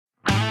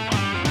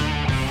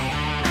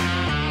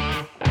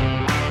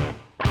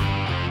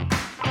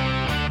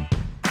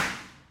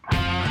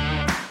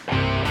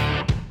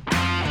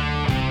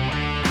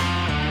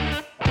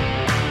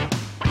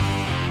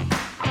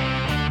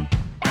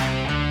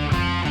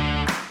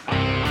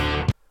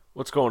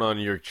What's going on,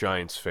 New York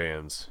Giants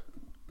fans?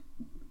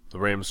 The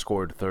Rams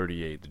scored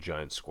 38, the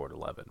Giants scored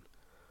 11.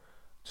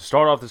 To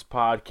start off this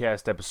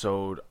podcast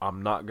episode,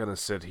 I'm not going to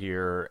sit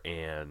here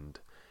and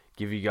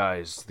give you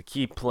guys the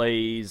key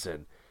plays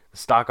and the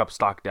stock up,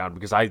 stock down,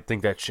 because I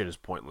think that shit is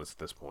pointless at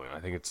this point. I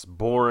think it's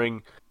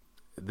boring.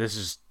 This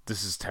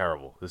is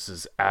terrible. This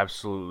is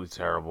absolutely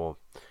terrible.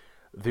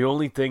 The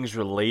only things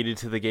related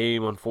to the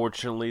game,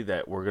 unfortunately,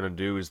 that we're going to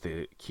do is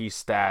the key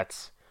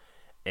stats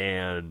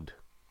and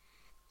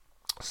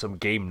some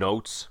game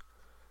notes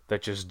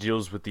that just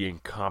deals with the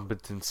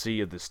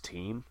incompetency of this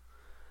team.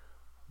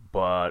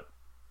 But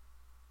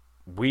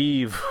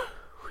we've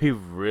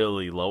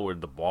really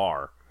lowered the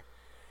bar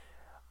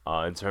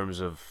in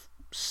terms of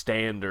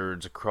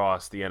standards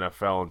across the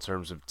NFL in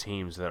terms of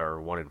teams that are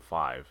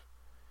 1-5.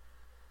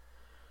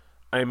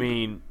 I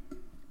mean,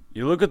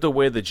 you look at the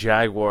way the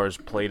Jaguars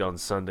played on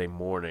Sunday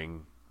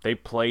morning. They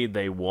played,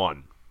 they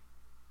won.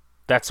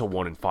 That's a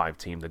 1-5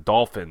 team. The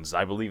Dolphins,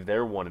 I believe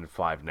they're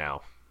 1-5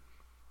 now.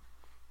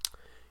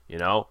 You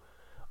know,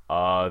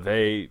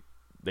 they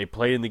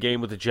played in the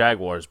game with the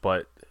Jaguars,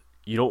 but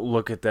you don't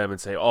look at them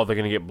and say, oh, they're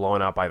going to get blown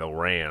out by the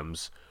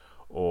Rams.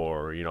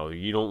 Or, you know,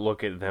 you don't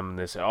look at them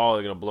and say, oh,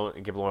 they're going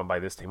to get blown out by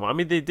this team. Well, I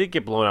mean, they did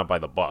get blown out by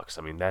the Bucs.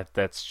 I mean,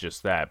 that's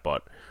just that.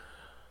 But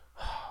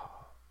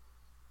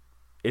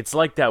it's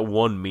like that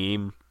one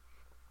meme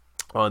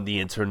on the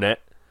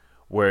internet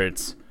where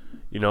it's,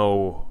 you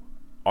know,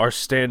 our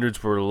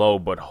standards were low,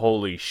 but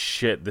holy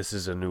shit, this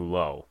is a new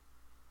low.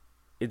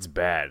 It's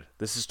bad.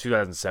 This is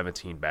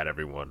 2017 bad,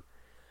 everyone.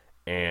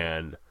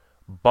 And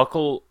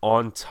buckle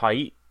on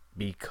tight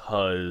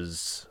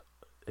because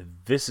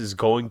this is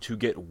going to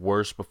get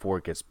worse before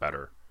it gets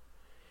better.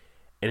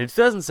 And in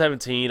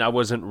 2017, I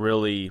wasn't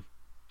really,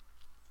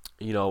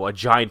 you know, a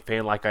Giant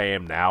fan like I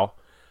am now.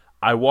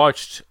 I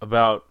watched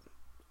about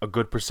a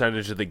good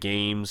percentage of the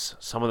games.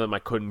 Some of them I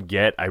couldn't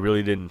get. I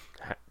really didn't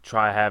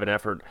try to have an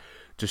effort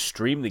to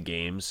stream the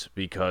games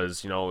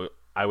because, you know,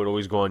 I would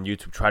always go on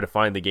YouTube, try to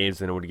find the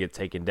games, and it would get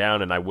taken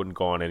down, and I wouldn't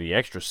go on any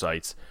extra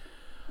sites.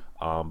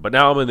 But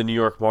now I'm in the New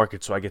York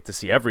market, so I get to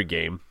see every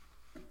game.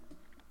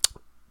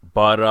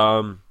 But,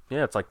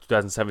 yeah, it's like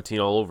 2017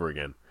 all over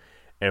again.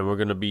 And we're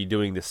going to be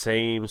doing the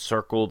same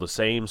circle, the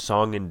same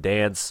song and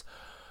dance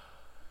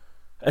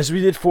as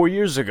we did 4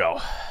 years ago.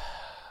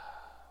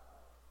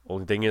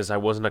 Only thing is, I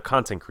wasn't a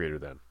content creator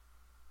then.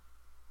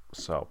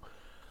 So,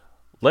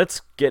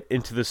 let's get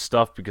into this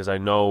stuff because I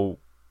know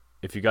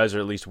if you guys are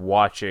at least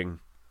watching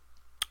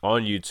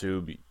on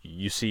YouTube,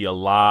 you see a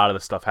lot of the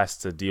stuff has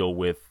to deal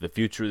with the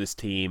future of this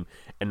team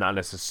and not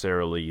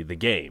necessarily the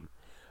game.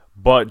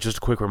 But just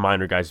a quick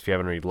reminder, guys, if you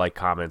haven't already, like,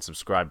 comment,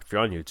 subscribe. If you're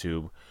on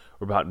YouTube,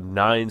 we're about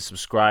 9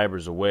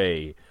 subscribers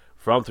away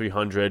from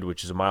 300,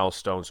 which is a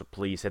milestone. So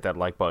please hit that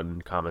like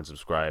button, comment,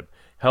 subscribe.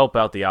 Help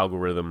out the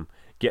algorithm.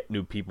 Get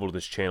new people to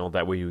this channel.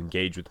 That way you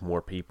engage with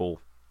more people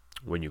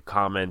when you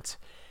comment.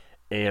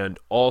 And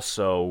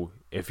also,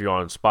 if you're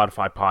on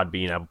Spotify,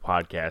 Podbean, Apple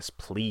Podcasts,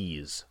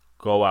 please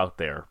go out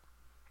there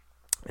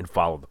and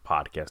follow the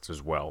podcast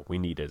as well. We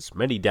need as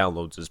many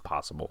downloads as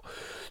possible.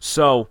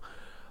 So,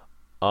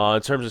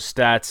 in terms of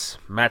stats,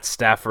 Matt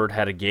Stafford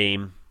had a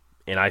game,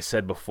 and I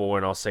said before,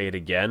 and I'll say it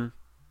again,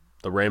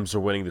 the Rams are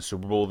winning the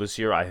Super Bowl this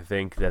year. I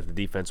think that the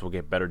defense will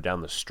get better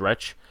down the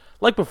stretch.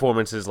 Like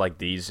performances like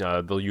these,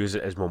 they'll use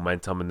it as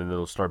momentum, and then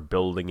they'll start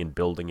building and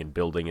building and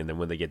building, and then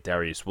when they get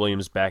Darius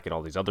Williams back and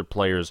all these other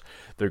players,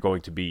 they're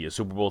going to be a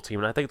Super Bowl team,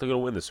 and I think they're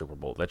going to win the Super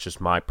Bowl. That's just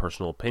my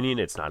personal opinion.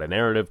 It's not a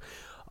narrative.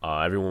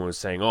 Everyone was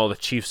saying, oh, the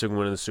Chiefs are going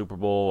to win the Super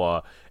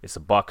Bowl. It's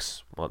the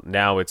Bucs. Well,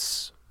 now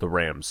it's the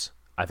Rams.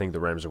 I think the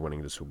Rams are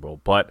winning the Super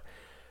Bowl, but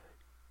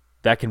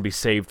that can be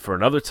saved for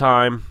another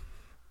time.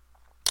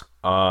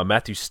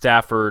 Matthew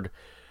Stafford,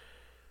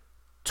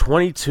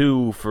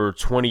 22 for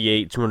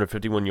 28,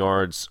 251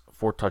 yards,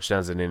 4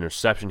 touchdowns and an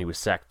interception. He was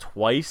sacked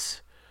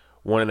twice,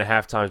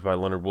 1.5 times by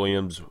Leonard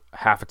Williams,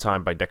 half a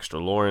time by Dexter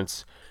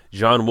Lawrence.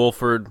 John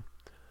Wolford,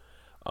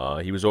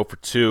 he was 0 for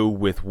 2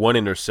 with 1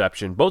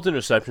 interception. Both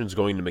interceptions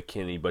going to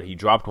McKinney, but he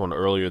dropped one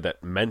earlier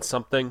that meant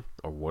something,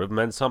 or would have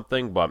meant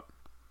something, but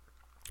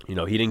you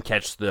know, he didn't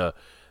catch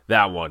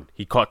that one.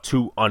 He caught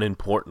 2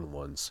 unimportant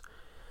ones.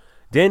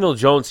 Daniel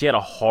Jones, he had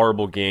a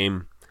horrible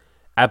game.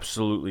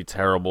 Absolutely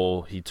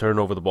terrible. He turned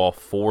over the ball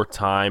 4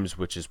 times,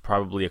 which is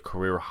probably a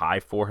career high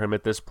for him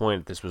at this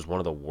point. This was one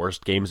of the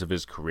worst games of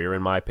his career,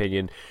 in my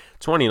opinion.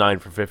 29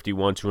 for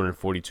 51,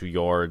 242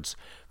 yards,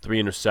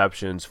 3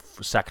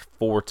 interceptions, sacked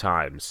 4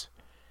 times.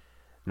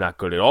 Not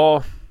good at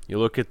all. You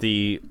look at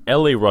the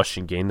LA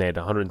rushing game. They had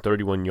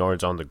 131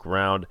 yards on the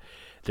ground.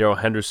 Darrell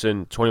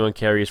Henderson, 21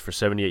 carries for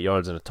 78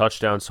 yards and a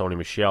touchdown. Sony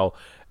Michel,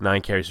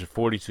 9 carries for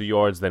 42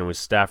 yards. Then it was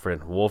Stafford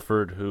and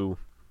Wolford who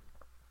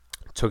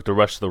took the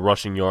rest of the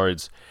rushing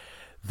yards.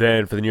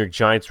 Then for the New York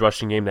Giants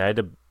rushing game, they had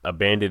to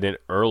abandon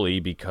it early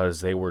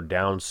because they were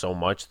down so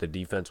much. The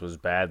defense was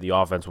bad. The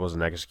offense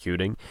wasn't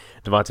executing.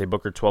 Devontae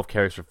Booker, 12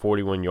 carries for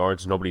 41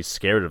 yards. Nobody's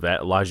scared of that.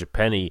 Elijah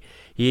Penny,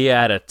 he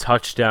had a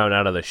touchdown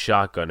out of the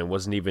shotgun. It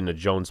wasn't even a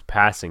Jones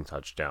passing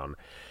touchdown.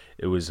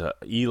 It was a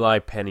Eli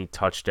Penny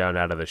touchdown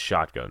out of the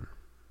shotgun.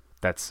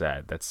 That's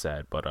sad.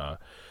 But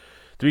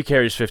 3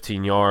 carries,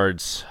 15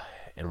 yards,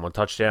 and 1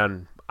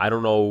 touchdown. I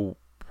don't know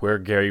where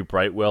Gary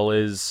Brightwell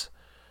is.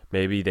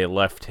 Maybe they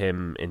left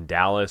him in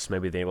Dallas.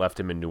 Maybe they left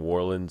him in New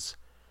Orleans.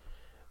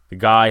 The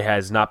guy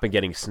has not been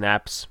getting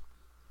snaps,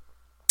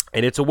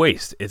 and it's a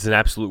waste. It's an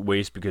absolute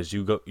waste because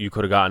you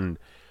could have gotten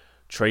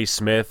Trey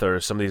Smith or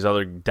some of these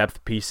other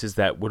depth pieces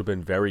that would have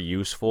been very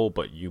useful,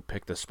 but you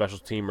picked a special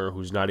teamer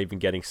who's not even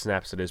getting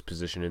snaps at his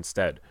position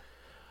instead.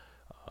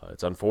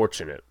 It's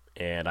unfortunate,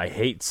 and I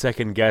hate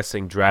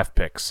second-guessing draft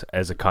picks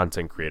as a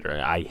content creator.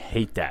 I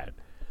hate that,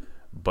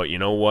 but you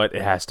know what?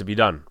 It has to be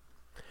done.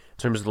 In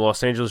terms of the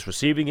Los Angeles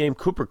receiving game,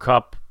 Cooper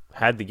Kupp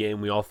had the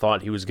game we all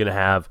thought he was going to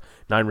have.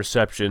 9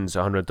 receptions,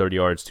 130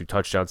 yards, 2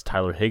 touchdowns.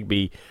 Tyler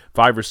Higbee,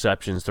 5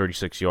 receptions,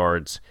 36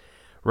 yards.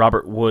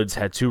 Robert Woods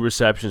had 2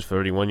 receptions for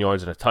 31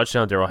 yards and a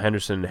touchdown. Darrell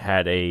Henderson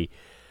had a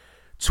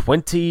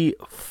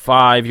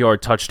 25-yard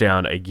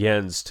touchdown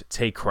against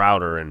Tay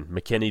Crowder, and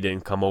McKinney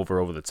didn't come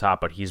over the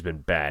top, but he's been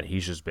bad.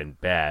 He's just been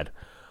bad.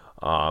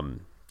 Then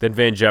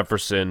Van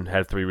Jefferson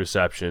had 3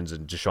 receptions,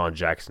 and Deshaun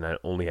Jackson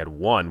only had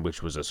 1,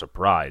 which was a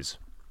surprise.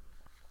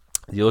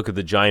 You look at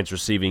the Giants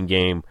receiving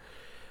game,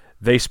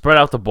 they spread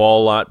out the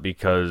ball a lot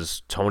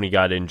because Tony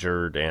got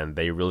injured, and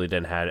they really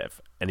didn't have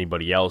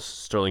anybody else.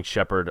 Sterling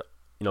Shepard,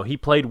 he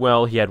played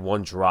well. He had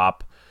 1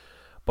 drop,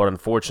 but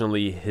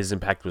unfortunately his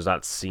impact was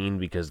not seen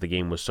because the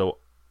game was so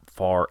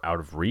far out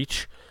of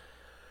reach.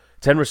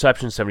 10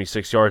 receptions,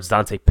 76 yards.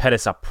 Dante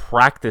Pettis, a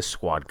practice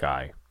squad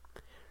guy,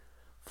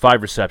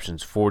 5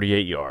 receptions,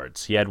 48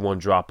 yards. He had 1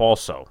 drop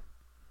also.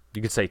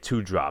 You could say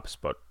 2 drops,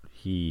 but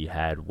he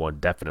had 1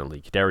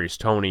 definitely. Kadarius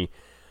Toney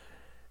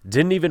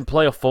didn't even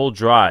play a full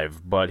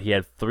drive, but he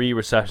had 3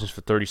 receptions for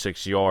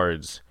 36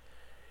 yards.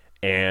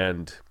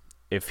 And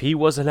if he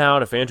wasn't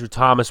out, if Andrew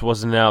Thomas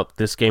wasn't out,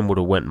 this game would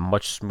have went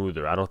much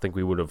smoother. I don't think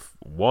we would have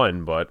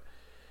won, but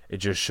it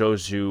just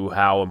shows you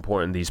how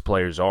important these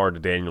players are to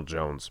Daniel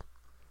Jones.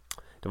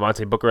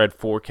 Devontae Booker had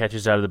 4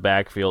 catches out of the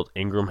backfield.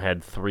 Ingram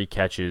had 3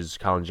 catches.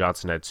 Colin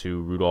Johnson had 2.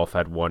 Rudolph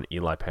had 1.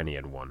 Eli Penny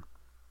had 1.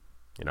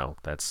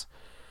 That's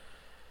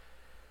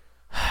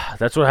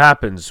what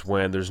happens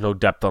when there's no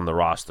depth on the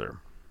roster.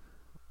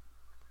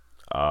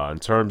 In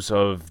terms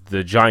of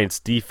the Giants'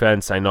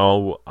 defense, I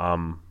know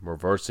I'm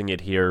reversing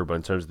it here, but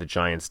in terms of the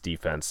Giants'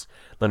 defense,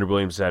 Leonard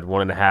Williams had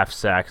 1.5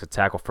 sacks, a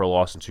tackle for a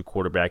loss, and 2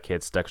 quarterback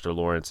hits. Dexter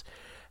Lawrence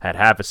had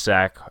half a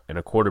sack and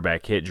a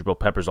quarterback hit. Jabril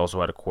Peppers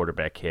also had a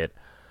quarterback hit.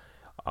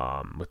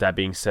 With that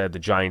being said, the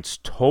Giants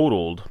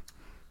totaled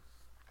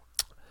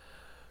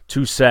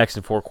 2 sacks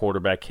and 4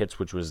 quarterback hits,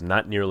 which was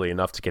not nearly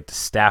enough to get to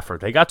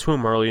Stafford. They got to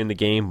him early in the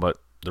game, but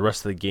the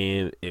rest of the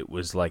game, it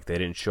was like they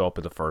didn't show up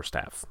in the first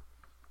half.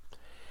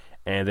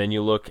 And then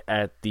you look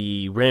at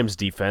the Rams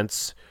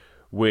defense,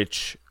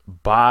 which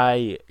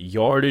by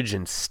yardage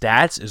and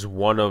stats is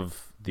one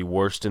of the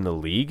worst in the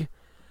league.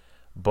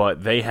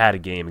 But they had a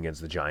game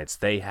against the Giants.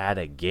 They had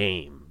a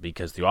game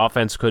because the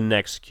offense couldn't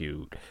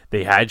execute.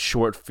 They had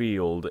short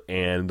field,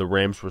 and the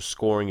Rams were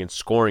scoring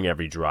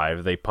every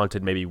drive. They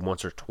punted maybe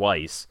once or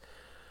twice.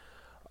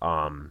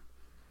 But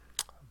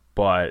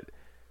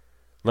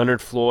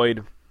Leonard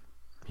Floyd,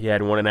 he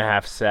had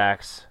 1.5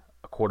 sacks.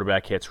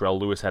 Quarterback hit. Terrell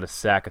Lewis had a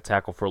sack, a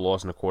tackle for a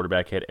loss, and a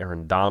quarterback hit.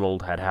 Aaron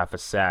Donald had half a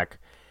sack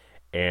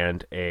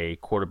and a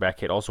quarterback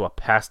hit. Also a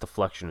pass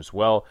deflection as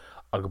well.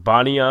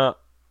 Agbania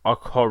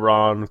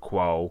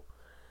Okoronkwo,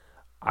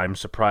 I'm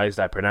surprised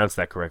I pronounced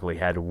that correctly,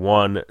 had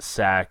 1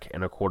 sack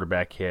and a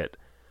quarterback hit.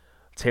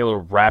 Taylor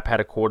Rapp had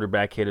a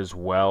quarterback hit as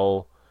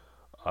well.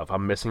 If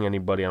I'm missing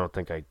anybody, I don't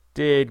think I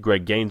did.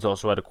 Greg Gaines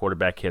also had a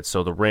quarterback hit.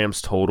 So the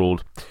Rams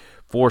totaled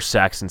 4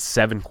 sacks and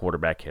 7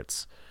 quarterback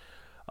hits.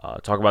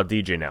 Talk about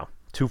DJ now.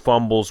 2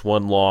 fumbles,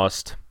 1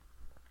 lost,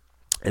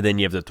 and then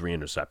you have the 3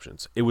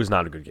 interceptions. It was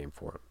not a good game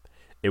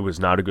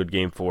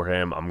for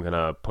him. I'm going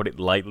to put it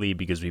lightly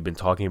because we've been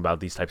talking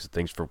about these types of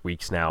things for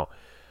weeks now.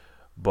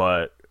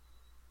 But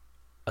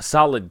a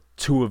solid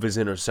 2 of his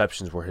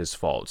interceptions were his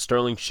fault.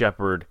 Sterling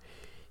Shepard,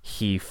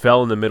 he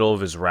fell in the middle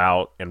of his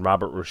route, and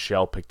Robert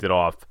Rochelle picked it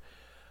off.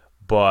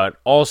 But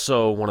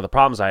also, one of the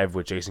problems I have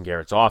with Jason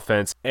Garrett's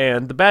offense,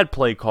 and the bad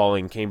play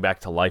calling came back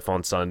to life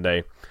on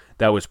Sunday.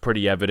 That was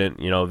pretty evident.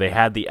 They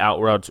had the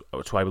out route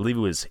to I believe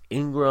it was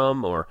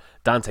Ingram or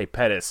Dante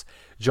Pettis.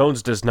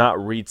 Jones does not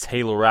read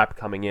Taylor Rapp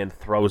coming in,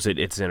 throws it,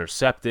 it's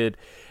intercepted.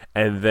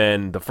 And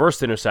then the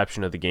first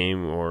interception of the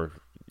game,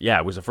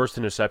 it was the first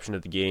interception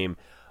of the game.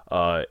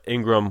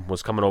 Ingram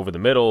was coming over the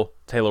middle.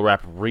 Taylor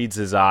Rapp reads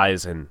his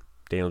eyes, and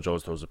Daniel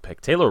Jones throws a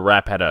pick. Taylor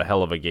Rapp had a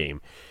hell of a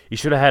game. He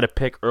should have had a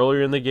pick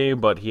earlier in the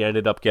game, but he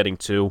ended up getting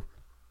 2.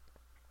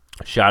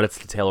 Shout out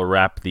to Taylor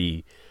Rapp,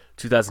 the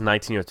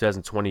 2019 or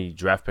 2020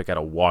 draft pick out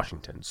of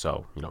Washington.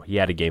 So, he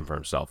had a game for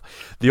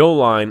himself. The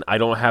O-line, I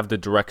don't have the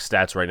direct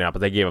stats right now, but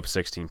they gave up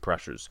 16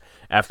 pressures.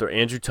 After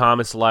Andrew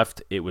Thomas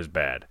left, it was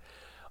bad.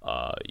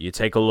 You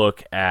take a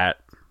look at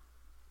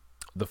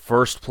the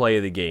first play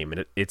of the game,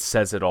 and it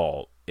says it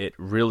all. It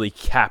really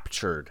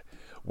captured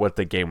what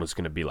the game was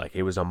going to be like.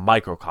 It was a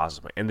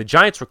microcosm. And the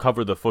Giants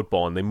recovered the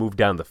football and they moved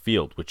down the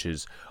field, which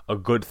is a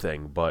good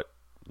thing, but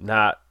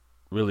not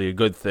really a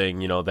good thing,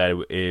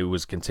 that it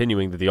was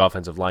continuing that the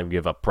offensive line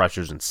give up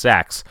pressures and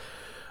sacks.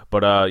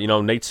 But,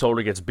 Nate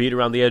Solder gets beat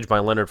around the edge by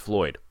Leonard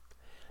Floyd.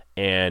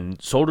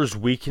 And Solder's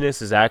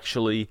weakness is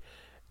actually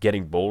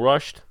getting bull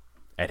rushed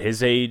at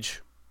his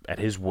age, at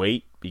his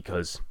weight,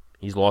 because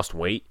he's lost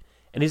weight.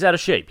 And he's out of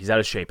shape.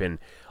 And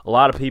a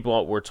lot of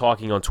people were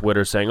talking on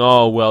Twitter saying,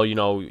 oh, well,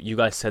 you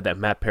guys said that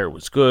Matt Parrott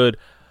was good.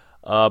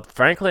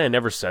 Frankly, I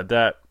never said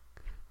that.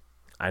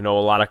 I know a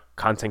lot of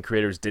content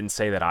creators didn't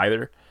say that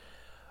either.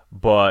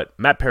 But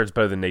Matt Parrott's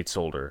better than Nate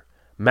Solder.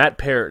 Matt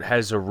Parrott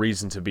has a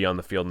reason to be on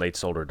the field. Nate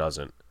Solder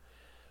doesn't.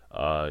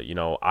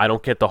 I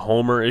don't get the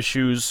homer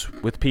issues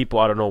with people.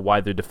 I don't know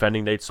why they're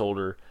defending Nate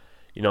Solder.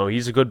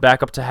 He's a good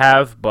backup to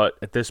have, but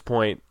at this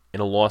point in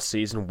a lost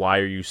season, why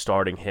are you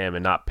starting him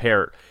and not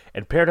Parrott?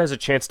 And Parrott has a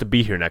chance to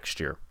be here next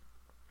year.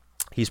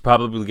 He's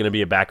probably going to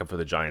be a backup for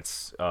the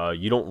Giants.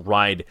 You don't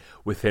ride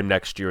with him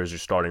next year as your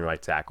starting right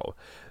tackle.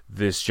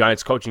 This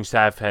Giants coaching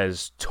staff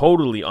has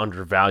totally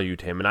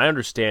undervalued him, and I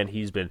understand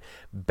he's been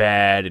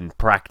bad in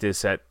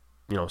practice at,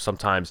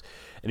 sometimes,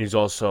 and he's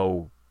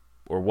also,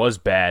 or was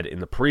bad in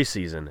the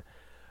preseason.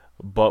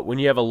 But when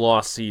you have a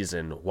lost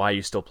season, why are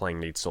you still playing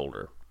Nate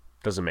Solder?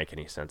 Doesn't make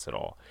any sense at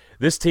all.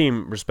 This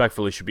team,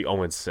 respectfully, should be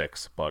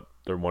 0-6, but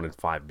they're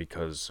 1-5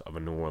 because of a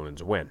New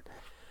Orleans win.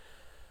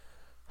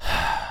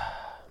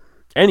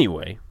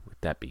 Anyway,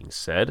 with that being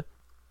said,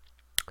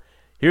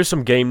 here's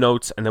some game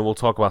notes, and then we'll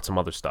talk about some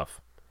other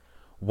stuff.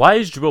 Why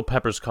is Jabril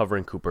Peppers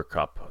covering Cooper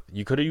Kupp?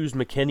 You could have used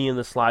McKinney in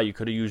the slot. You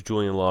could have used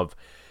Julian Love.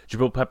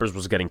 Jabril Peppers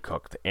was getting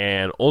cooked.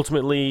 And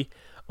ultimately,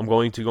 I'm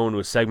going to go into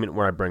a segment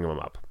where I bring him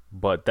up.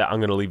 But I'm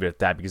going to leave it at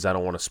that because I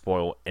don't want to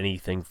spoil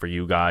anything for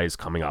you guys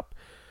coming up.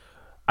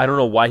 I don't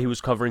know why he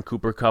was covering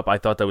Cooper Kupp. I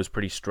thought that was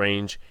pretty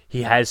strange.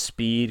 He has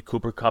speed.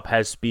 Cooper Kupp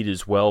has speed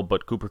as well,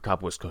 but Cooper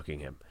Kupp was cooking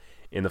him.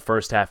 In the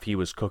first half, he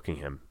was cooking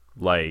him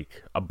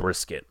like a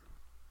brisket.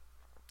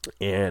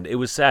 And it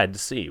was sad to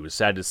see. It was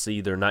sad to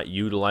see they're not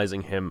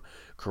utilizing him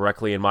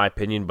correctly, in my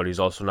opinion, but he's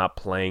also not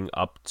playing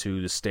up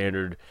to the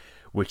standard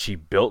which he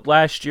built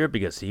last year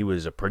because he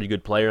was a pretty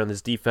good player on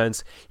this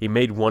defense. He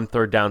made one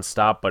third down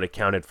stop, but it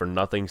counted for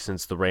nothing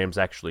since the Rams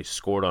actually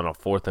scored on a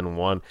 4th and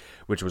 1,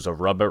 which was a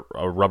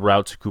rubber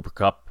out to Cooper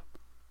Kupp.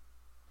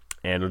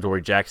 And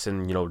Adoree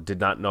Jackson, did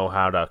not know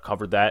how to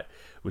cover that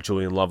with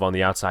Julian Love on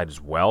the outside as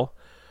well.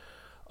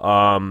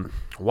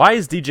 Why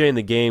is DJ in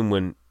the game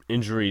when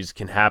injuries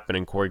can happen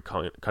and Corey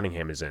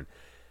Cunningham is in?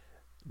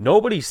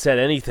 Nobody said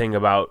anything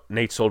about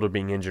Nate Solder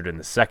being injured in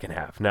the second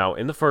half. Now,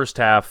 in the first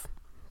half,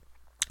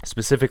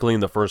 specifically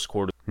in the first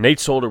quarter, Nate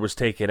Solder was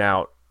taken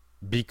out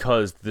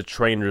because the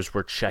trainers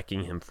were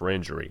checking him for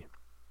injury.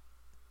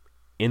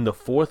 In the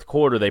fourth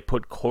quarter, they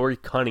put Corey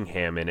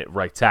Cunningham in at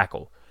right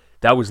tackle.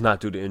 That was not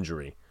due to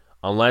injury.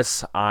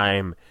 Unless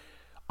I'm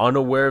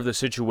unaware of the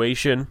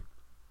situation,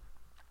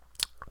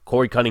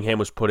 Corey Cunningham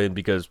was put in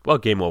because,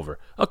 game over.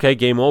 Okay,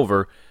 game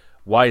over.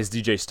 Why is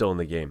DJ still in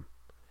the game?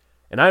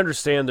 And I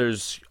understand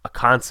there's a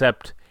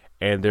concept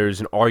and there's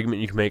an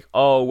argument you can make.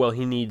 Oh, well,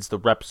 he needs the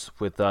reps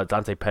with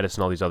Dante Pettis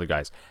and all these other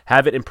guys.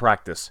 Have it in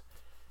practice.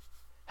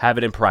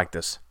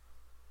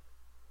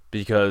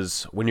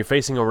 Because when you're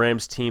facing a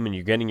Rams team and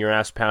you're getting your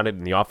ass pounded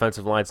and the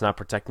offensive line's not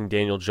protecting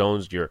Daniel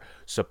Jones, you're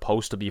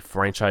supposed to be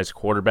franchise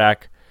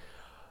quarterback,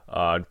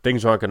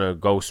 things aren't going to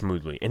go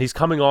smoothly. And he's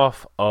coming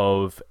off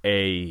of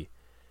a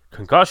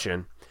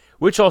concussion,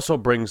 which also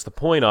brings the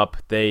point up.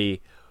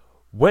 They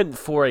went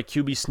for a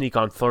QB sneak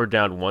on third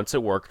down once.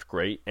 It worked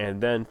great. And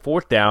then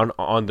fourth down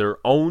on their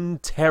own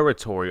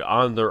territory,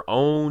 on their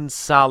own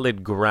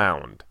solid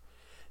ground,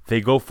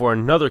 they go for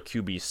another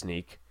QB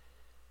sneak,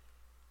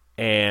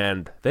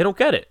 and they don't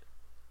get it.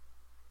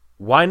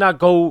 Why not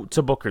go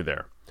to Booker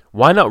there?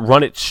 Why not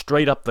run it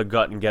straight up the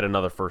gut and get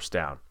another first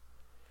down?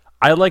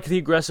 I like the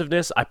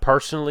aggressiveness. I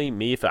personally,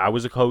 if I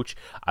was a coach,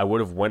 I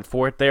would have went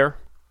for it there.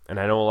 And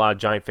I know a lot of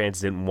Giant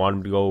fans didn't want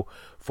him to go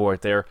for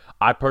it there.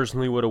 I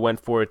personally would have went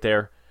for it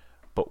there.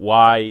 But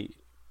why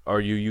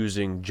are you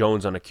using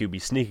Jones on a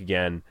QB sneak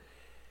again?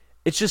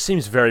 It just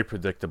seems very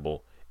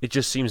predictable.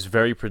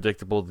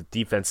 The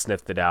defense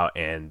sniffed it out,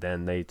 and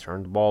then they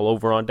turned the ball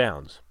over on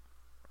downs.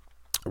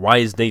 Why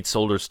is Nate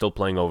Solder still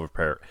playing over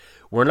Parrott?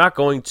 We're not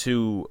going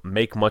to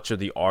make much of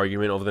the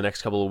argument over the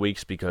next couple of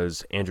weeks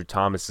because Andrew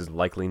Thomas is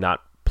likely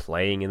not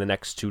playing in the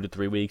next 2 to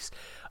 3 weeks.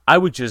 I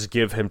would just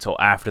give him till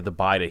after the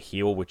bye to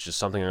heal, which is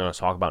something I'm going to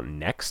talk about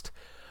next.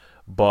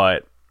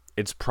 But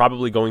it's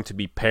probably going to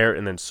be Parrott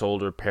and then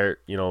Solder. Parrott,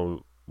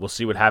 we'll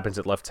see what happens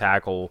at left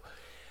tackle.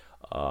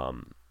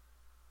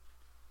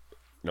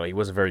 He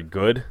wasn't very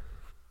good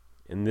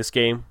in this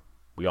game.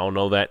 We all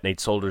know that. Nate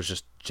Solder is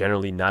just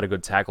generally not a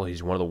good tackle.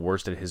 He's one of the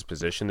worst at his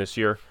position this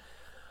year.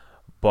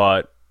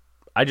 But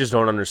I just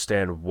don't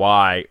understand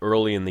why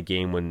early in the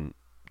game when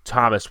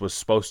Thomas was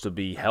supposed to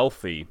be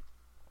healthy,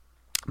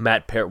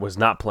 Matt Parrott was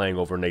not playing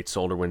over Nate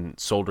Solder when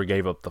Solder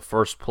gave up the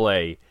first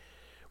play,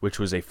 which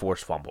was a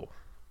forced fumble.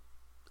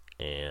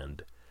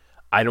 And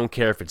I don't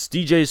care if it's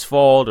DJ's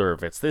fault or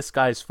if it's this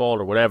guy's fault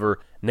or whatever.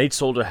 Nate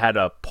Solder had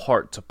a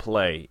part to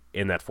play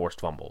in that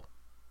forced fumble.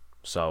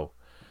 So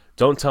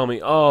don't tell me,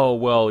 oh,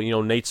 well,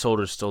 Nate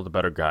Solder's still the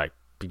better guy.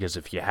 Because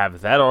if you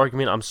have that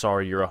argument, I'm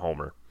sorry, you're a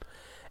homer.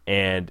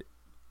 And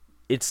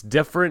it's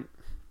different,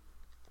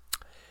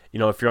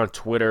 if you're on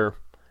Twitter,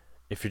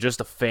 if you're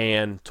just a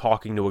fan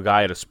talking to a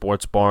guy at a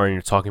sports bar and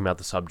you're talking about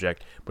the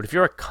subject. But if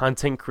you're a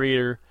content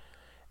creator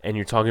and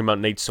you're talking about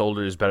Nate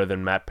Solder is better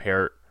than Matt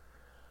Parrott,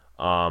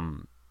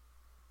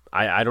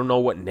 I don't know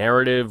what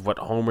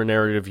homer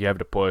narrative you have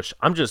to push.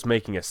 I'm just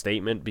making a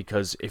statement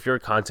because if you're a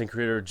content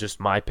creator, just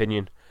my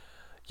opinion,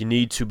 you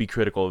need to be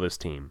critical of this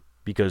team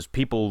because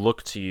people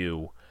look to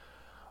you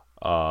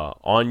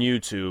on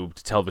YouTube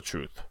to tell the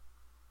truth.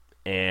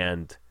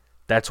 And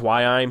that's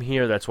why I'm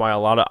here. That's why a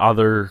lot of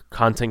other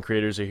content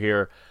creators are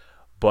here.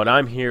 But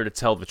I'm here to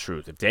tell the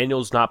truth. If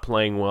Daniel's not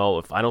playing well,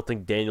 if I don't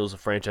think Daniel's a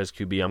franchise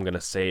QB, I'm going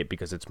to say it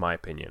because it's my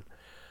opinion.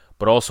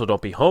 But also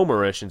don't be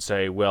homerish and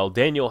say, well,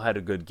 Daniel had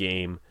a good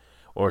game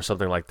or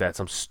something like that,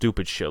 some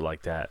stupid shit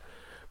like that.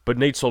 But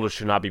Nate Solder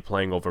should not be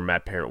playing over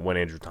Matt Parrott when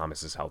Andrew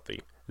Thomas is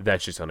healthy.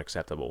 That's just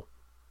unacceptable.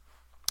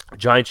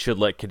 Giants should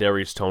let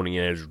Kadarius Toney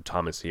and Andrew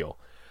Thomas heal.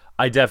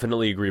 I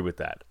definitely agree with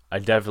that. I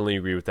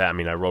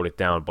mean, I wrote it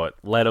down, but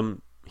let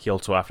him heal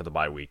till after the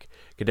bye week.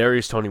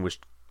 Kadarius Toney was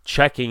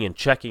checking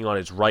on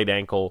his right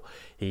ankle.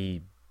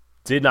 He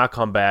did not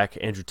come back.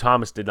 Andrew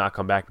Thomas did not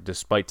come back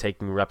despite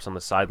taking reps on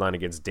the sideline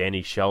against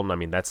Danny Shelton. I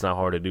mean, that's not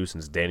hard to do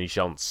since Danny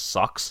Shelton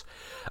sucks.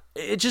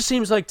 It just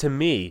seems like to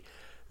me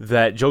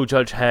that Joe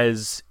Judge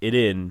has it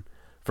in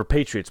for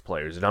Patriots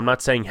players. And I'm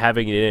not saying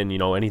having it in,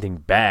 anything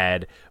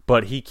bad,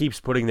 but he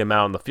keeps putting them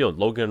out on the field.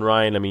 Logan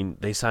Ryan, I mean,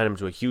 they signed him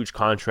to a huge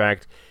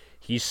contract.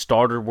 He's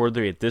starter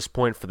worthy at this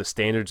point for the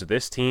standards of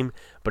this team.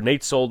 But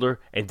Nate Solder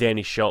and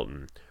Danny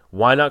Shelton,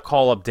 why not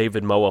call up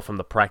David Moa from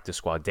the practice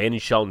squad? Danny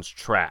Shelton's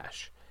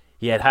trash.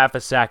 He had half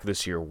a sack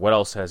this year. What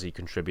else has he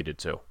contributed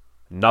to?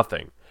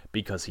 Nothing.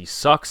 Because he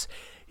sucks.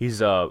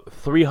 He's a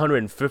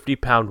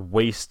 350-pound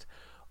waste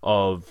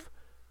of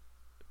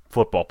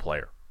football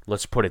player.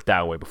 Let's put it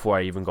that way before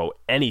I even go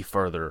any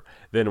further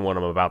than what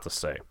I'm about to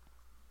say.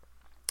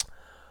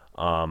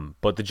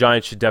 But the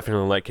Giants should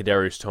definitely let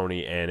Kadarius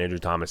Toney and Andrew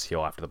Thomas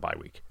heal after the bye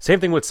week. Same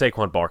thing with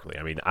Saquon Barkley.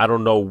 I mean, I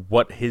don't know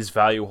what his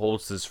value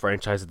holds to this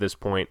franchise at this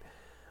point,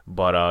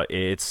 but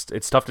it's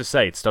tough to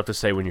say. It's tough to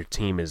say when your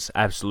team is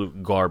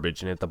absolute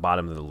garbage and at the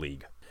bottom of the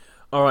league.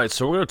 All right,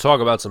 so we're going to talk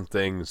about some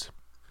things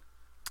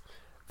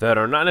that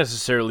are not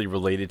necessarily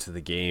related to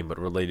the game, but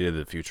related to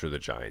the future of the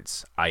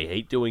Giants. I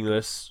hate doing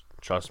this.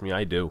 Trust me,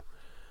 I do.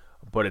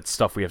 But it's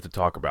stuff we have to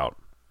talk about.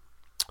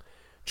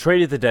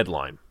 Trade at the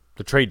deadline.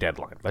 The trade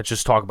deadline. Let's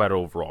just talk about it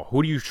overall.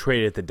 Who do you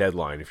trade at the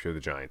deadline if you're the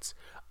Giants?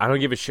 I don't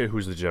give a shit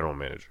who's the general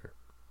manager.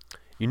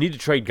 You need to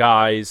trade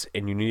guys,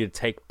 and you need to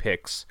take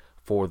picks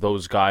for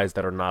those guys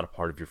that are not a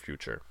part of your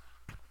future.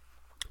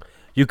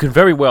 You can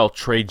very well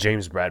trade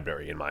James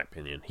Bradberry, in my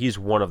opinion. He's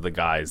one of the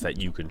guys that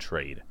you can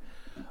trade.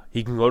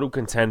 He can go to a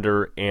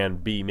contender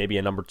and be maybe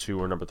a number 2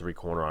 or number 3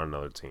 corner on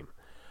another team.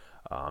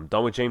 I'm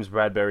done with James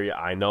Bradberry.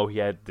 I know he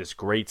had this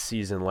great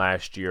season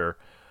last year,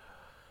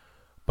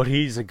 but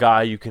he's a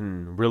guy you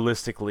can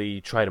realistically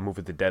try to move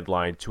at the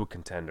deadline to a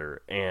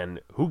contender.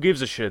 And who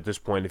gives a shit at this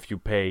point if you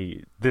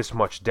pay this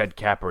much dead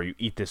cap or you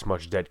eat this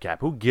much dead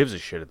cap? Who gives a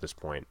shit at this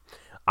point?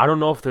 I don't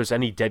know if there's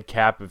any dead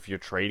cap if you're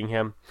trading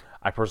him.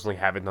 I personally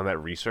haven't done that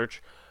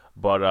research.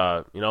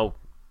 But,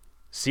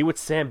 see what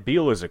Sam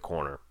Beal is at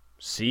corner.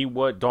 See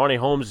what Darnay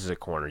Holmes is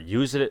at corner.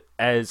 Use it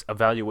as a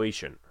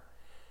valuation.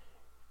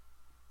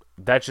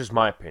 That's just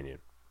my opinion.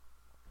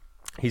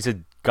 He's a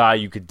guy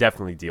you could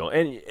definitely deal.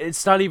 And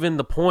it's not even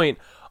the point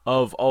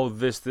of,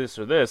 this,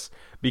 or this,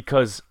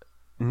 because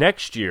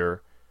next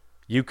year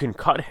you can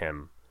cut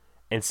him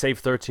and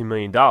save $13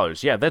 million.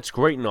 Yeah, that's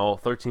great and all,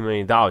 $13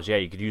 million. Yeah,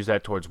 you could use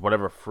that towards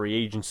whatever free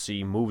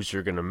agency moves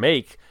you're going to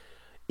make,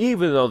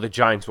 even though the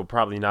Giants will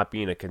probably not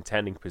be in a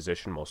contending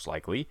position, most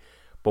likely.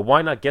 But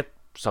why not get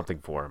something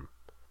for him?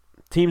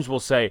 Teams will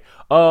say,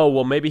 oh,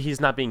 well, maybe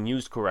he's not being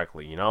used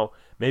correctly,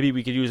 Maybe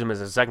we could use him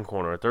as a second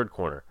corner or third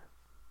corner.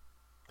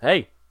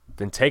 Hey,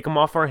 then take him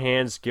off our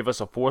hands, give us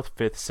a 4th,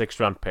 5th, 6th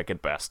round pick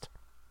at best.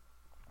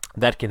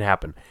 That can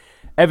happen.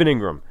 Evan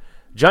Ingram.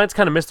 Giants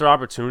kind of missed their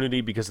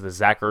opportunity because of the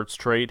Zach Ertz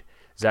trade.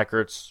 Zach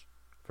Ertz,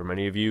 for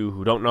many of you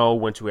who don't know,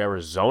 went to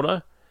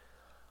Arizona.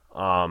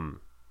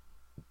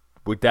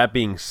 With that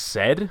being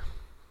said,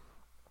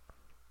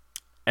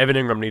 Evan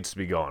Ingram needs to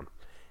be gone.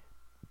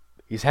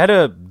 He's had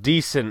a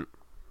decent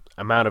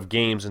amount of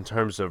games in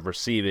terms of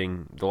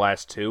receiving the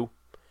last 2.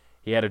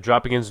 He had a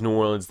drop against New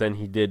Orleans, then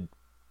he did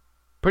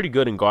pretty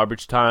good in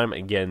garbage time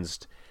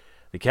against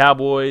the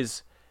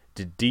Cowboys,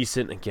 did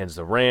decent against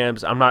the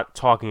Rams. I'm not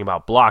talking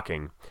about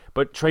blocking,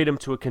 but trade him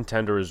to a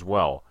contender as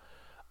well.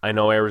 I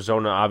know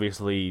Arizona,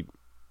 obviously,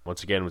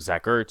 once again with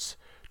Zach Ertz,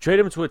 trade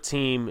him to a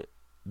team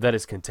that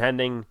is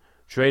contending,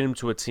 trade him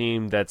to a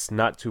team that's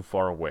not too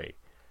far away.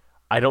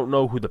 I don't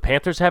know who the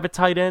Panthers have at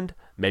tight end.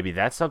 Maybe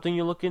that's something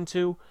you look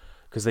into,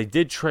 because they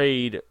did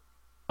trade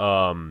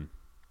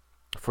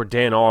for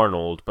Dan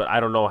Arnold, but I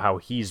don't know how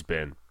he's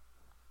been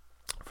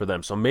for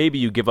them. So maybe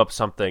you give up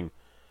something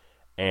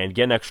and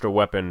get an extra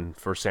weapon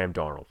for Sam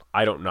Darnold.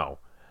 I don't know.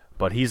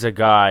 But he's a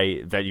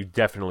guy that you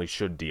definitely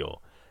should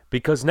deal.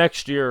 Because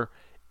next year,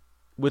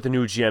 with the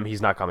new GM,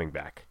 he's not coming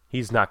back.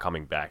 He's not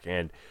coming back.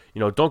 And,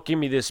 don't give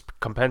me this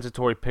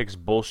compensatory picks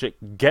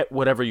bullshit. Get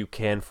whatever you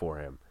can for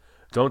him.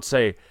 Don't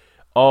say,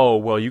 oh,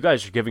 well, you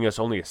guys are giving us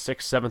only a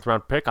 6th, 7th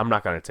round pick. I'm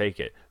not going to take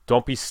it.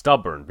 Don't be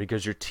stubborn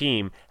because your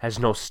team has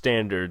no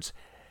standards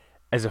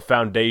as a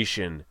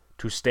foundation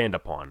to stand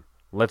upon.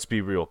 Let's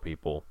be real,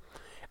 people.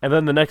 And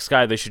then the next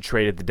guy they should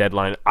trade at the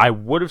deadline, I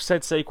would have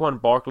said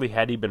Saquon Barkley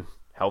had he been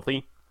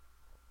healthy,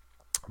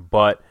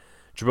 but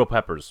Jabril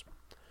Peppers,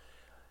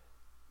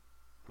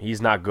 he's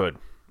not good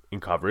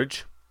in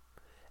coverage,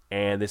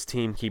 and this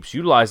team keeps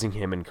utilizing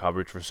him in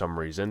coverage for some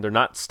reason. They're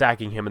not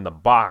stacking him in the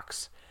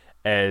box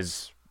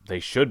as they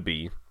should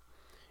be.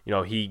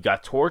 He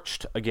got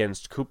torched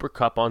against Cooper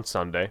Kupp on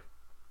Sunday,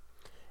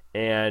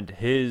 and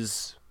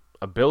his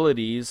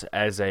abilities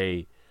as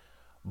a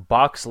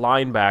box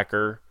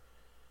linebacker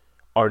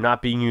are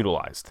not being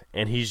utilized,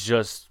 and he's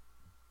just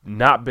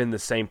not been the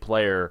same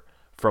player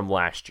from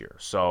last year.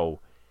 So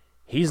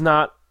he's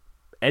not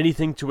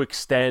anything to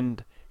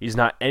extend. He's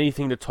not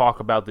anything to talk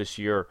about this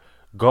year.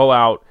 Go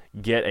out,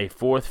 get a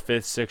 4th,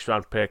 5th, 6th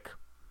round pick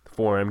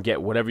for him.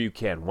 Get whatever you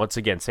can. Once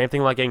again, same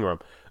thing like Ingram.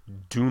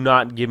 Do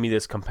not give me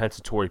this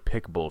compensatory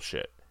pick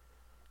bullshit.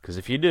 Because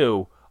if you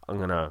do, I'm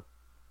going to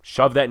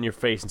shove that in your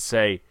face and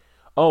say,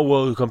 oh,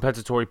 well,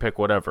 compensatory pick,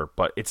 whatever.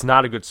 But it's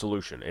not a good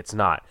solution. It's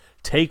not.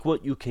 Take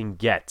what you can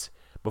get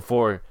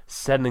before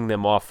sending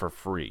them off for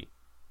free.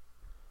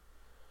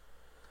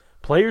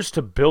 Players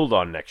to build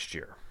on next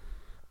year.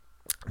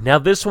 Now,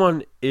 this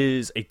one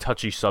is a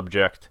touchy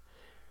subject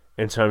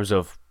in terms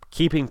of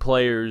keeping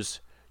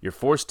players. You're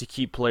forced to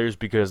keep players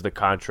because of the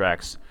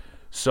contracts.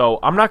 So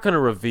I'm not going to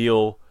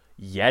reveal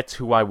yet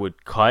who I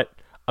would cut.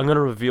 I'm going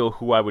to reveal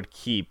who I would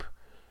keep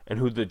and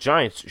who the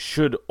Giants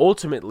should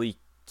ultimately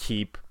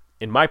keep,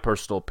 in my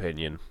personal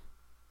opinion,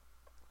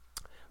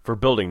 for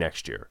building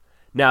next year.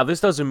 Now,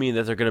 this doesn't mean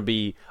that they're going to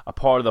be a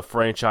part of the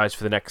franchise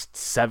for the next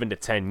 7 to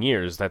 10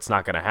 years. That's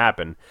not going to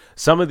happen.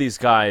 Some of these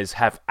guys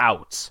have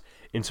outs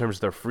in terms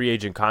of their free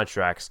agent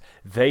contracts.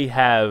 They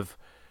have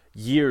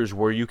years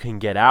where you can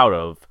get out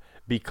of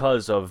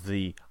because of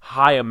the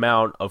high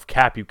amount of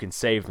cap you can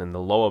save and the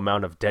low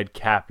amount of dead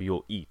cap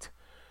you'll eat.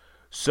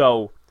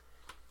 So,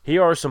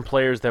 here are some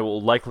players that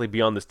will likely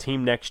be on this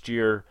team next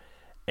year,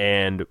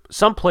 and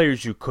some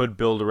players you could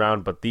build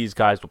around, but these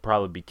guys will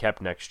probably be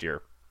kept next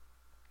year.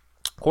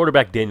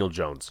 Quarterback Daniel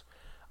Jones.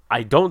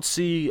 I don't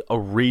see a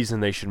reason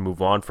they should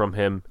move on from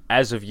him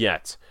as of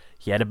yet.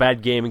 He had a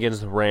bad game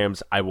against the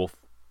Rams. I will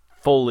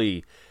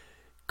fully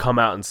come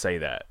out and say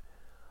that.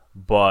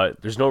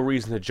 But there's no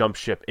reason to jump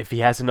ship. If he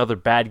has another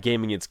bad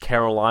game against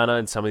Carolina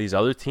and some of these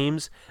other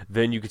teams,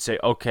 then you could say,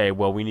 okay,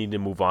 well, we need to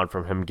move on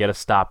from him, get a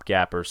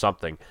stopgap or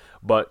something.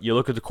 But you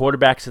look at the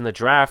quarterbacks in the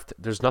draft,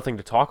 there's nothing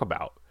to talk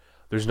about.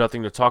 There's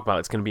nothing to talk about.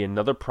 It's going to be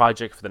another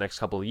project for the next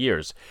couple of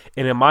years.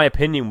 And in my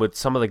opinion, with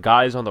some of the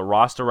guys on the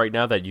roster right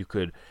now that you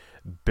could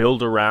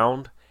build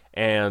around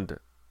and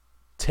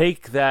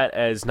take that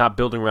as not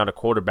building around a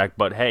quarterback,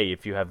 but hey,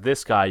 if you have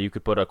this guy, you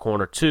could put a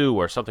corner 2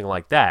 or something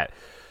like that.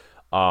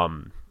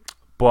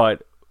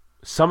 But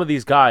some of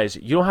these guys,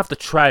 you don't have to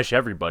trash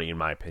everybody, in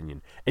my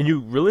opinion. And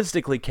you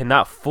realistically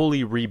cannot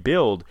fully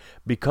rebuild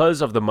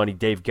because of the money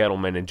Dave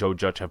Gettleman and Joe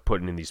Judge have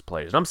put in these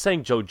players. And I'm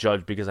saying Joe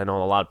Judge because I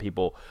know a lot of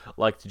people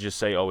like to just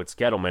say, oh, it's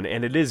Gettleman.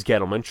 And it is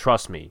Gettleman,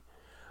 trust me.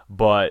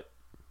 But,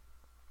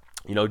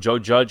 Joe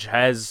Judge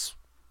has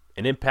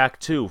an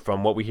impact too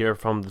from what we hear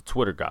from the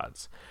Twitter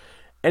gods.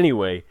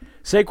 Anyway,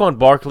 Saquon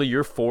Barkley,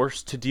 you're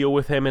forced to deal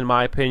with him, in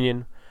my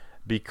opinion,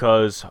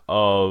 because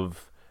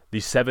of the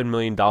 $7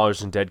 million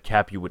in dead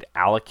cap you would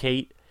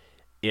allocate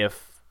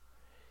if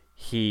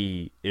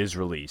he is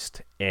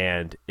released.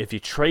 And if you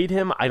trade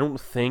him, I don't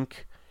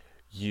think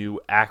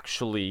you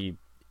actually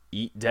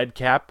eat dead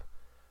cap.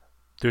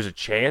 There's a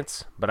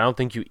chance, but I don't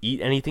think you eat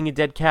anything in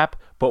dead cap.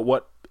 But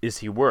what is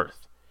he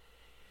worth?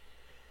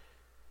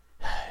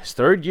 His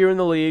 3rd year in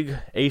the league,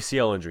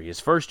 ACL injury.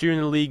 His 1st year in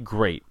the league,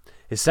 great.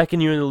 His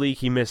 2nd year in the league,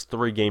 he missed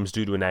 3 games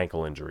due to an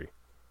ankle injury.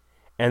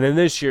 And then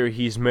this year,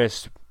 he's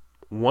missed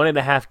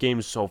 1.5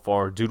 games so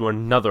far due to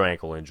another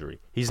ankle injury.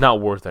 He's not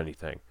worth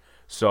anything.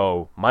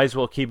 So, might as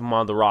well keep him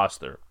on the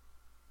roster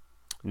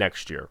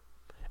next year.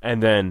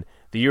 And then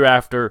the year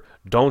after,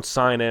 don't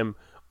sign him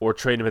or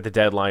trade him at the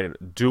deadline.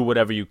 Do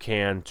whatever you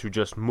can to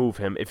just move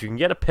him. If you can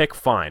get a pick,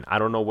 fine. I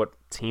don't know what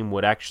team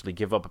would actually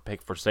give up a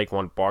pick for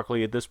Saquon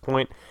Barkley at this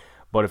point.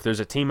 But if there's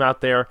a team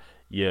out there,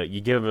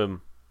 you give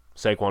him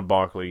Saquon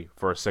Barkley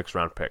for a 6th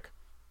round pick.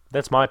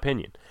 That's my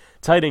opinion.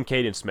 Tight end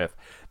Caden Smith.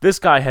 This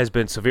guy has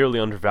been severely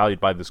undervalued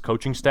by this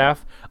coaching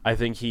staff. I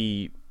think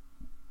he's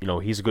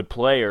a good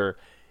player.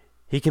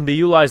 He can be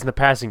utilized in the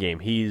passing game.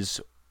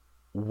 He's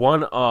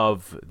one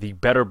of the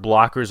better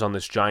blockers on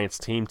this Giants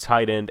team,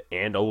 tight end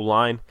and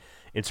O-line,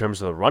 in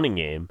terms of the running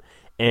game.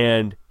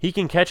 And he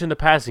can catch in the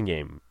passing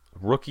game.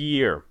 rookie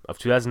year of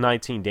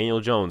 2019,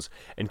 Daniel Jones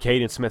and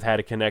Caden Smith had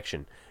a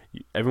connection.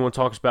 Everyone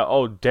talks about,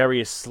 oh,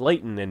 Darius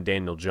Slayton and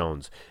Daniel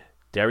Jones.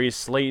 Darius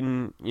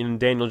Slayton and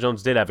Daniel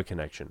Jones did have a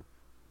connection.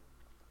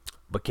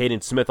 But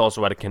Caden Smith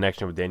also had a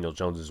connection with Daniel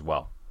Jones as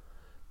well.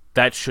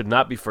 That should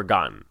not be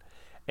forgotten.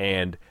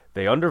 And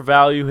they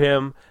undervalue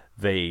him.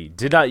 They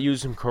did not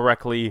use him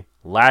correctly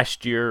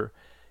last year.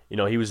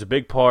 He was a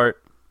big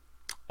part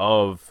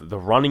of the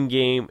running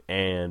game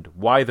and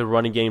why the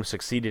running game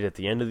succeeded at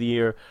the end of the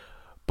year.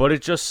 But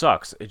it just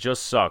sucks. It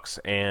just sucks.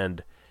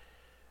 And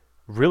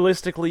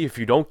realistically, if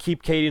you don't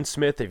keep Caden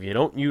Smith, if you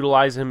don't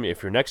utilize him,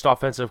 if your next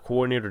offensive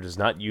coordinator does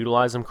not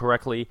utilize him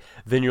correctly,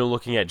 then you're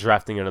looking at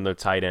drafting another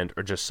tight end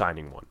or just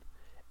signing one.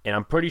 And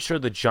I'm pretty sure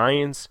the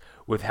Giants,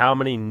 with how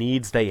many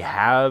needs they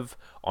have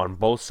on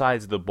both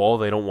sides of the ball,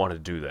 they don't want to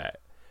do that.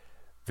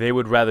 They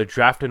would rather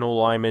draft an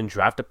O-lineman,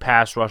 draft a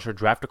pass rusher,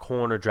 draft a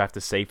corner, draft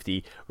a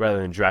safety, rather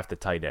than draft a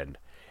tight end.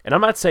 And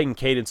I'm not saying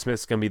Caden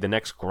Smith's going to be the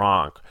next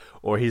Gronk,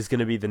 or he's going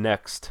to be the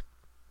next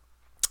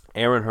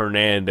Aaron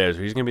Hernandez,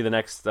 or he's going to be the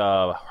next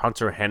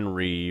Hunter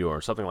Henry,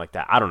 or something like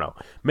that. I don't know.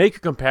 Make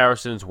your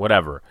comparisons,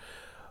 whatever.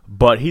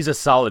 But he's a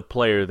solid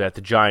player that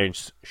the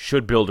Giants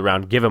should build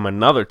around, give him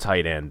another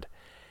tight end,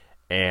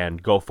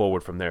 and go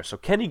forward from there. So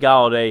Kenny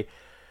Golladay,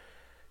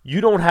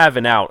 you don't have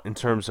an out in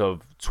terms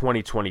of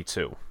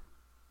 2022.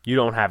 You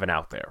don't have an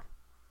out there.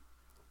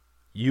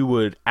 You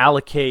would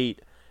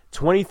allocate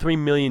 $23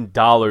 million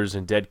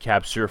in dead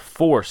cap, so you're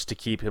forced to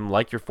keep him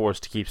like you're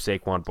forced to keep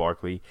Saquon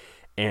Barkley,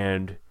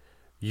 and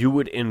you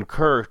would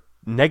incur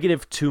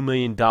negative $2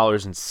 million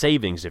in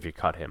savings if you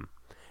cut him.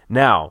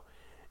 Now,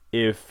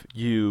 if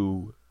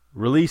you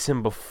release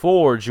him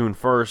before June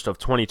 1st of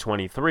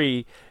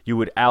 2023, you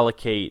would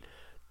allocate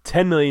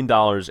 $10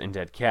 million in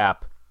dead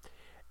cap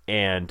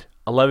and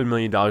 $11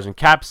 million in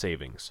cap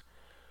savings.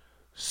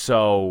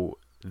 So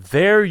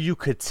there you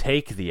could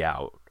take the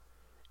out.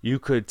 You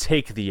could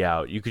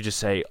just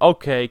say,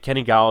 okay,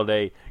 Kenny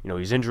Golladay,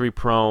 he's injury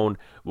prone.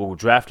 We'll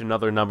draft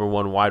another number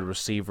one wide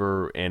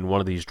receiver in one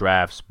of these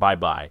drafts.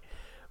 Bye-bye.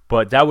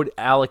 But that would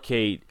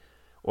allocate,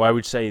 or I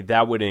would say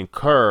that would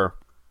incur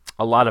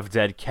a lot of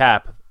dead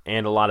cap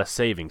and a lot of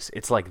savings.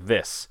 It's like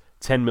this,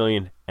 $10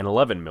 million and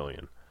 $11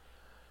 million,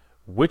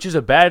 which is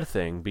a bad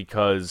thing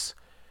because,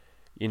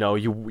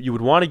 you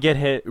would want to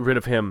get rid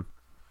of him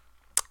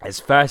as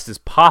fast as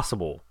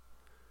possible,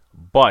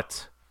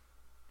 but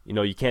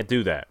you can't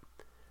do that.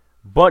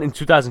 But in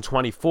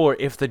 2024,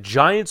 if the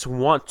Giants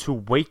want to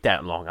wait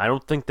that long, I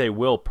don't think they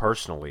will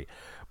personally,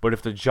 but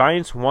if the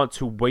Giants want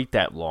to wait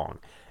that long,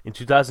 in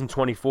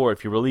 2024,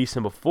 if you release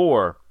him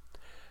before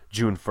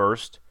June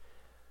 1st,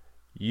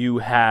 you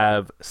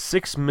have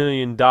 $6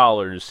 million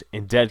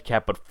in dead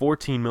cap, but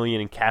 $14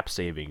 million in cap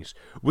savings,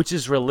 which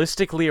is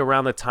realistically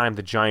around the time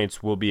the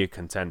Giants will be a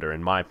contender,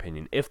 in my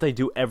opinion, if they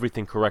do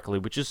everything correctly,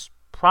 which is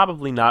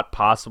probably not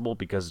possible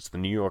because it's the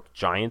New York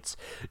Giants.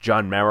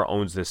 John Mara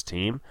owns this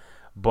team.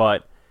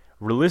 But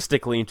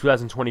realistically, in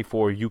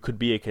 2024, you could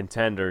be a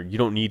contender. You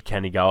don't need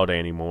Kenny Golladay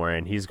anymore,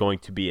 and he's going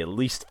to be at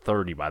least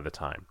 30 by the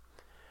time.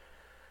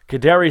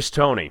 Kadarius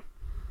Toney.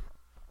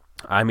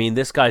 I mean,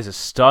 this guy's a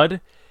stud.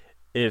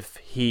 If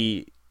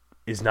he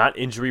is not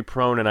injury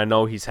prone, and I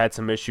know he's had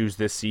some issues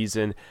this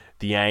season,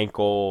 the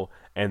ankle,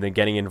 and then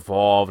getting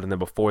involved, and then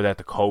before that,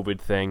 the COVID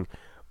thing.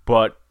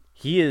 But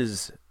he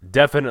is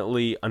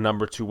definitely a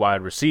number 2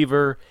 wide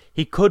receiver.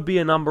 He could be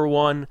a number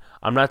 1.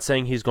 I'm not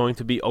saying he's going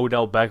to be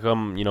Odell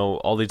Beckham,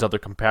 all these other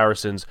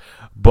comparisons,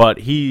 but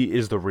he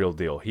is the real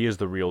deal. He is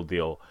the real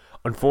deal.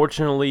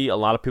 Unfortunately, a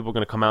lot of people are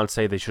going to come out and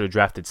say they should have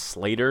drafted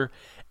Slater,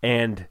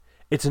 and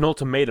it's an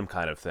ultimatum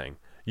kind of thing.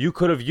 You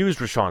could have used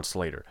Rashawn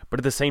Slater, but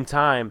at the same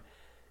time,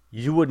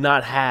 you would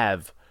not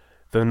have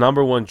the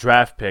number 1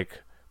 draft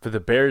pick for the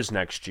Bears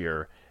next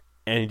year,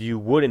 and you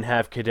wouldn't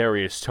have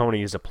Kadarius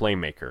Toney as a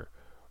playmaker.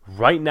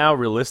 Right now,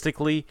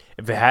 realistically,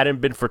 if it hadn't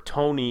been for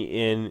Toney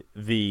in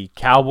the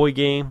Cowboy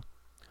game,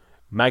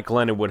 Mike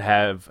Glennon would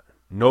have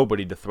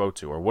nobody to throw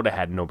to, or would have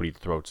had nobody to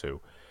throw to.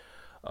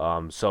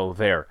 So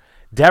there.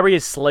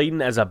 Darius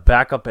Slayton as a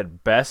backup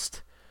at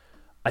best,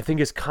 I think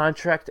his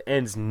contract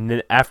ends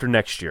after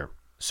next year.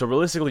 So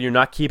realistically, you're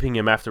not keeping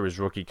him after his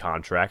rookie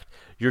contract.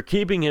 You're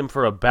keeping him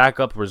for a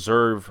backup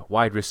reserve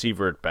wide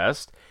receiver at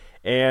best.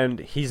 And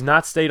he's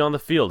not stayed on the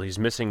field. He's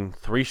missing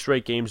 3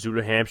 straight games due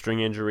to hamstring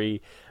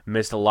injury,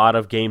 missed a lot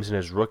of games in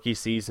his rookie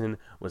season,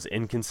 was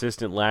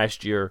inconsistent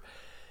last year.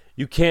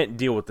 You can't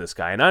deal with this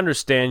guy. And I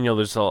understand,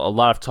 there's a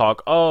lot of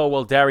talk, oh,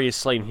 well, Darius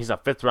Slayton, he's a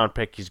 5th-round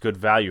pick, he's good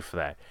value for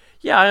that.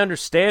 Yeah, I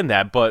understand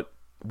that, but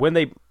when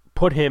they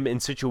put him in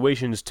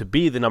situations to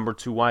be the number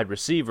 2 wide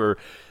receiver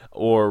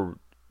or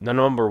the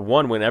number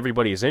 1 when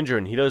everybody is injured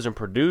and he doesn't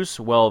produce,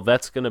 well,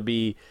 that's going to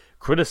be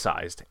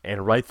criticized,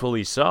 and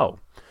rightfully so.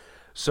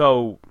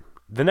 So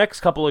the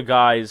next couple of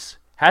guys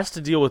has to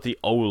deal with the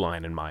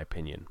O-line, in my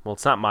opinion. Well,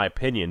 it's not my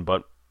opinion,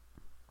 but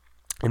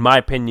in my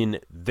opinion,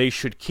 they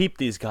should keep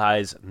these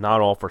guys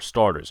not all for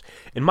starters.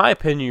 In my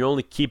opinion, you're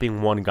only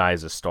keeping one guy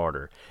as a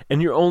starter,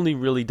 and you're only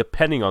really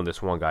depending on this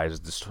one guy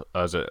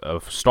as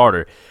a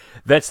starter.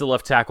 That's the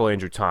left tackle,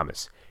 Andrew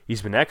Thomas.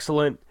 He's been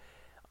excellent.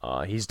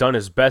 He's done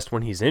his best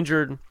when he's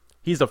injured.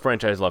 He's the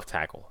franchise left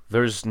tackle.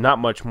 There's not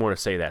much more to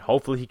say that.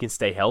 Hopefully he can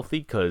stay healthy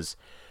because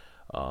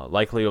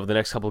likely over the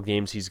next couple of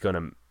games he's going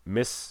to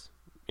miss,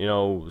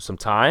 some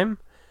time,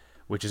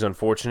 which is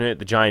unfortunate.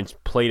 The Giants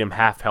played him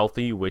half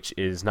healthy, which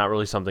is not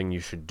really something you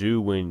should do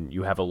when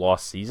you have a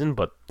lost season,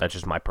 but that's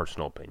just my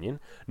personal opinion.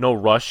 No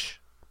rush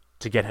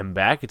to get him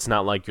back. It's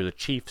not like you're the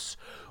Chiefs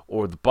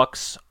or the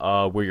Bucks,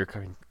 where you're a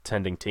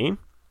contending team.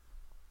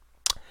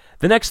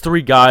 The next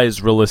three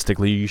guys,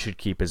 realistically, you should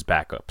keep as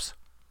backups.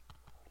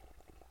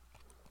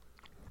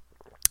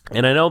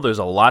 And I know there's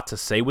a lot to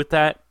say with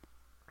that,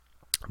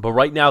 but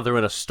right now they're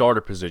in a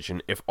starter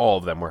position if all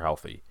of them were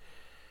healthy.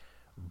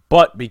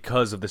 But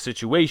because of the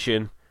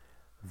situation,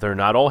 they're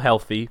not all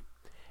healthy,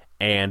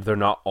 and they're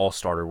not all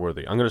starter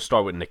worthy. I'm going to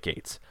start with Nick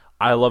Gates.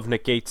 I love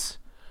Nick Gates.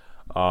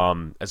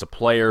 As a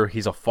player,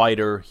 he's a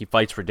fighter. He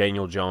fights for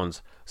Daniel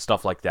Jones,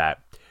 stuff like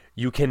that.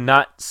 You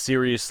cannot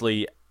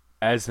seriously,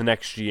 as the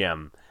next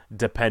GM,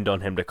 depend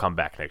on him to come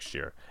back next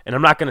year. And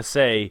I'm not going to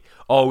say,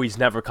 he's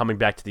never coming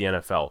back to the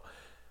NFL.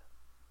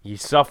 He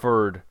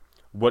suffered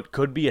what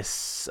could be a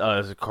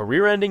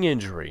career-ending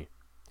injury,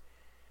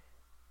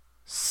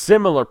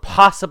 similar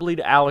possibly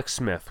to Alex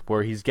Smith,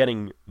 where he's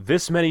getting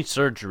this many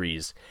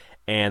surgeries,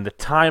 and the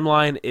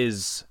timeline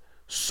is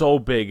so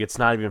big it's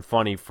not even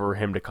funny for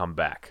him to come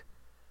back.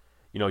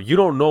 You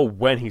don't know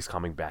when he's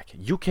coming back.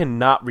 You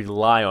cannot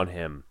rely on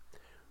him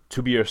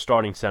to be your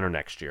starting center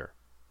next year.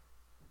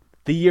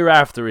 The year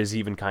after is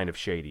even kind of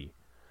shady.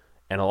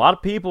 And a lot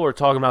of people are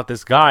talking about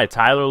this guy,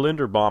 Tyler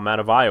Linderbaum out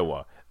of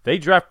Iowa. They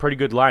draft pretty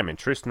good linemen.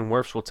 Tristan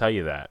Wirfs will tell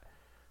you that.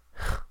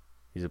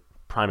 He's a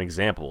prime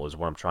example is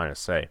what I'm trying to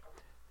say.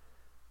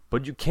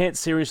 But you can't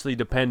seriously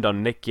depend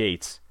on Nick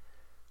Gates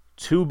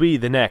to be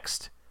the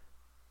next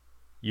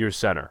year's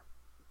center.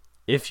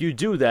 If you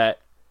do that,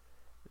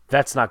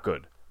 that's not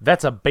good.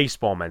 That's a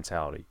baseball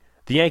mentality.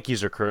 The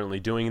Yankees are currently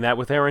doing that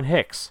with Aaron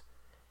Hicks.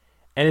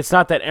 And it's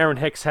not that Aaron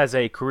Hicks has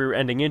a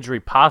career-ending injury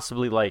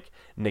possibly like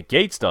Nick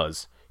Gates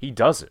does. He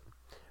doesn't.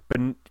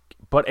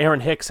 But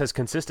Aaron Hicks has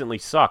consistently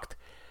sucked.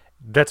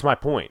 That's my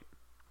point.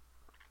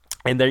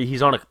 And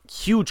he's on a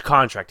huge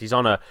contract. He's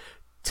on a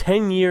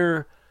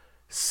 10-year,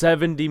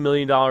 $70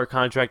 million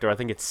contract, or I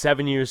think it's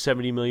 7 years,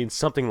 $70 million,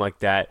 something like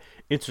that.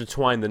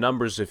 Intertwine the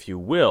numbers if you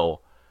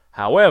will.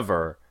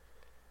 However,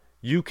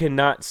 you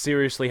cannot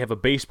seriously have a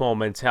baseball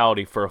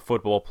mentality for a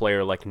football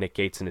player like Nick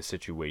Gates in this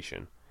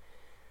situation.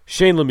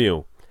 Shane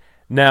Lemieux.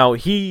 Now,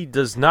 he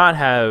does not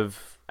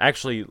have...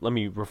 Actually, let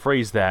me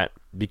rephrase that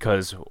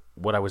because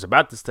what I was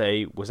about to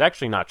say was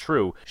actually not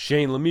true.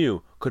 Shane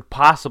Lemieux could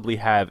possibly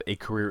have a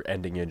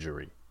career-ending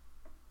injury.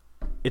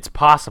 It's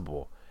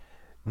possible.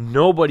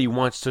 Nobody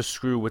wants to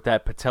screw with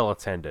that patella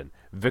tendon.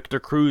 Victor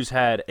Cruz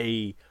had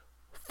a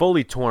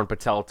fully torn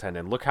patella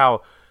tendon. Look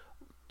how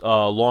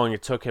long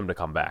it took him to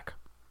come back.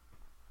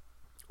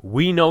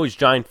 We know as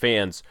Giant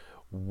fans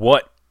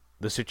what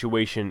the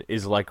situation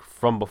is like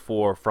from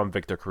before from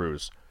Victor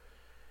Cruz.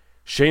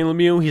 Shane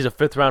Lemieux, he's a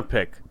 5th-round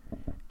pick.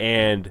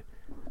 And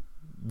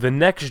the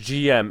next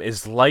GM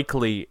is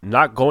likely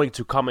not going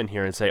to come in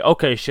here and say,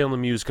 okay, Shane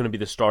Lemieux is going to be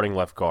the starting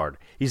left guard.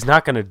 He's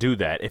not going to do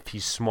that if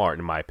he's smart,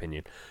 in my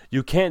opinion.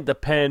 You can't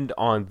depend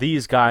on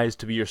these guys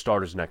to be your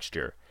starters next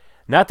year.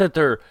 Not that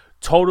they're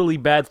totally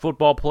bad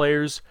football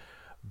players,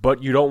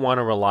 but you don't want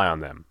to rely on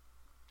them.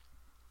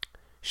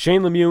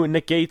 Shane Lemieux and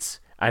Nick Gates,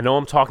 I know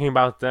I'm talking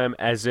about them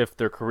as if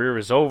their career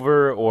is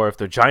over or if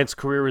their Giants'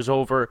 career is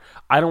over.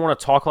 I don't want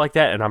to talk like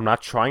that, and I'm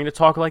not trying to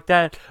talk like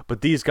that,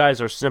 but these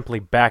guys are simply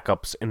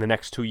backups in the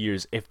next 2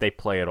 years if they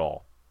play at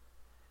all.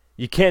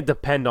 You can't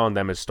depend on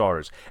them as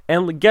starters.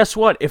 And guess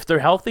what? If they're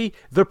healthy,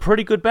 they're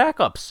pretty good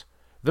backups.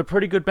 They're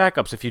pretty good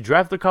backups. If you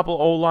draft a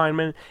couple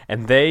O-linemen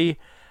and they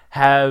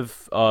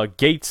have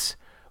Gates,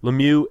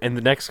 Lemieux, and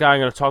the next guy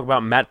I'm going to talk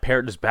about, Matt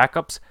Parrott, as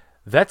backups,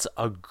 that's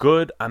a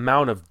good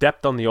amount of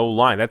depth on the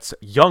O-line. That's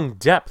young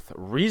depth,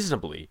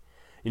 reasonably.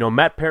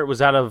 Matt Parrott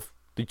was out of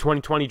the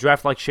 2020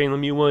 draft like Shane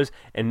Lemieux was,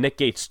 and Nick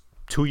Gates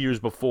 2 years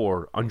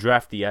before,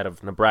 undrafted out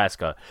of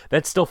Nebraska.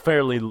 That's still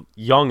fairly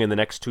young in the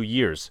next 2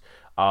 years.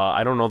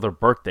 I don't know their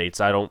birth dates.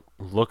 I don't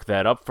look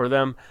that up for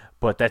them,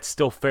 but that's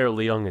still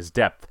fairly young as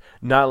depth.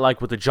 Not like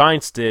what the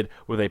Giants did,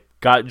 where they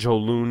got Joe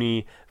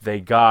Looney, they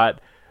got,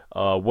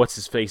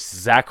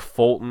 Zach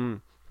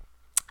Fulton,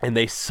 and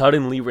they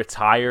suddenly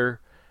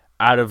retire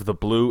out of the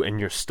blue, and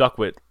you're stuck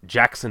with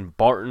Jackson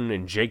Barton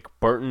and Jake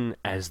Burton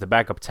as the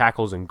backup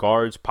tackles and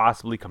guards,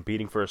 possibly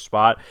competing for a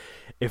spot.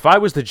 If I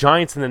was the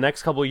Giants in the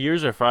next couple of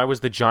years, or if I was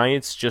the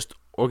Giants just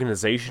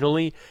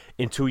organizationally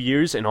in 2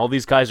 years and all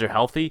these guys are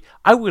healthy,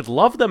 I would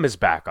love them as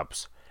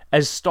backups.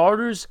 As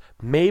starters,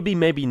 maybe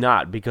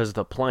not because of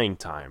the playing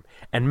time.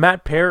 And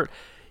Matt Parrott,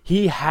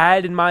 he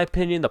had, in my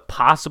opinion, the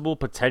possible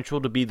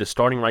potential to be the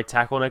starting right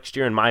tackle next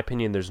year. In my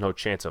opinion, there's no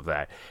chance of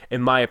that.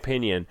 In my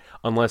opinion,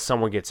 unless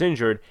someone gets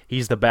injured,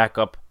 he's the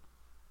backup.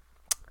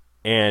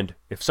 And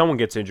if someone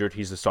gets injured,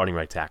 he's the starting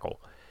right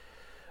tackle.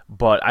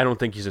 But I don't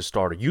think he's a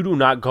starter. You do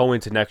not go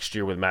into next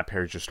year with Matt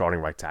Parrott as your starting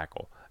right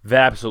tackle.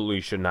 That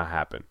absolutely should not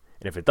happen.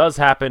 And if it does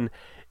happen,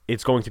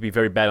 it's going to be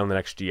very bad on the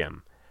next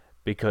GM.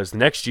 Because the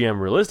next GM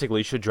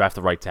realistically should draft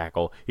the right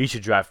tackle. He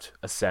should draft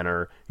a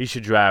center. He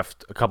should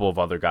draft a couple of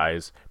other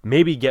guys.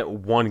 Maybe get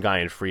one guy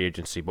in free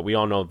agency, but we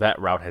all know that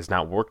route has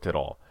not worked at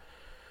all.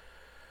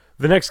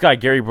 The next guy,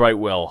 Gary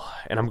Brightwell,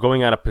 and I'm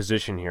going out of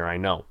position here, I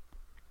know.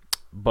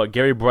 But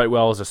Gary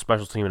Brightwell is a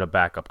special team and a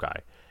backup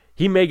guy.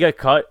 He may get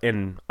cut,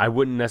 and I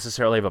wouldn't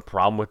necessarily have a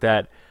problem with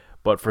that.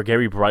 But for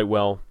Gary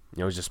Brightwell,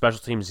 he's a special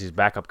teams, he's a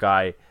backup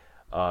guy.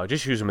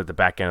 Just use him at the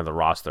back end of the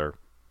roster.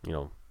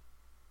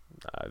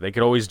 They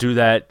could always do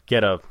that,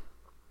 get a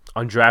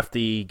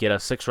undrafted, get a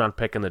 6th-round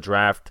pick in the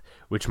draft,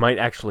 which might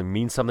actually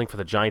mean something for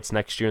the Giants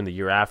next year and the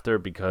year after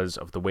because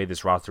of the way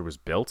this roster was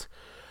built.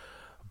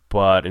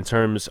 But in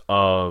terms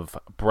of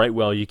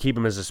Brightwell, you keep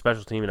him as a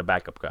special team and a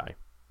backup guy.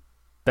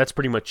 That's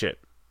pretty much it.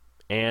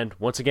 And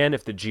once again,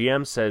 if the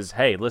GM says,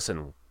 hey,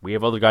 listen, we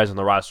have other guys on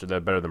the roster that are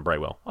better than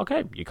Brightwell,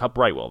 okay, you cut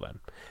Brightwell then.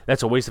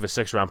 That's a waste of a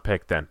 6th-round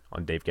pick then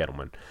on Dave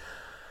Gettleman.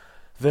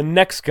 The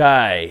next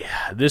guy,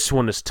 this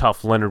one is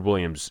tough, Leonard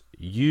Williams.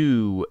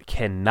 You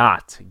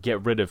cannot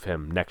get rid of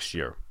him next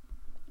year.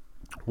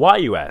 Why,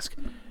 you ask?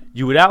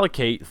 You would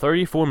allocate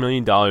 $34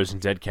 million in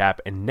dead cap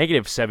and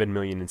negative $7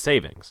 million in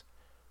savings.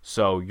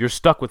 So you're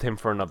stuck with him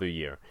for another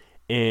year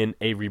in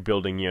a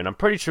rebuilding year. And I'm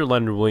pretty sure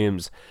Leonard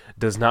Williams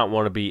does not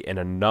want to be in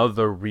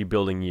another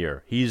rebuilding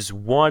year. He's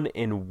won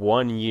in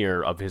 1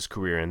 year of his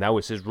career, and that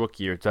was his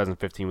rookie year,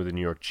 2015, with the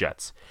New York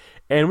Jets.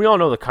 And we all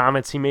know the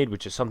comments he made,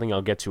 which is something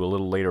I'll get to a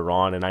little later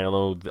on. And I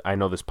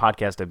know this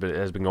podcast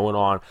has been going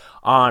on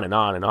and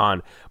on and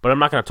on. But I'm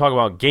not going to talk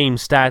about game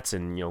stats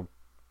and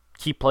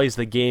key plays of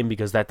the game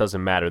because that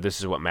doesn't matter.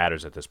 This is what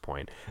matters at this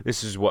point.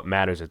 This is what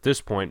matters at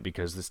this point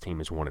because this team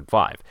is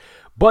 1-5.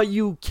 But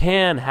you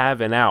can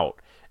have an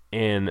out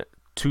in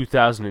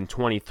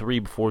 2023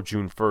 before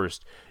June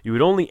 1st. You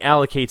would only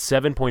allocate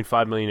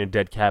 $7.5 million in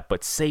dead cap,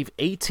 but save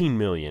 $18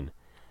 million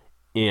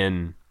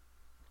in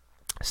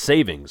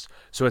savings.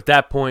 So at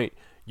that point,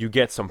 you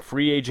get some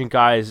free agent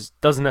guys.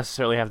 Doesn't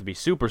necessarily have to be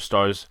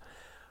superstars,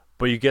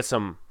 but you get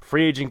some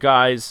free agent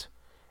guys,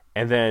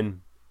 and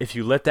then if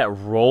you let that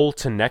roll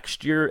to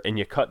next year and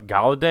you cut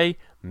Golladay,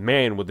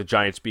 man, would the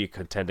Giants be a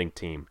contending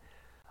team.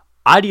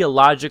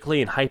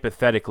 Ideologically and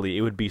hypothetically,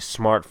 it would be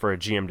smart for a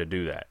GM to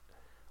do that.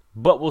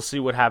 But we'll see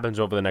what happens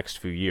over the next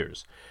few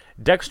years.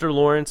 Dexter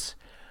Lawrence,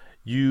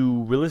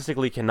 you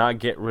realistically cannot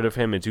get rid of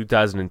him in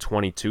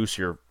 2022,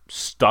 so you're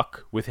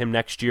stuck with him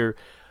next year.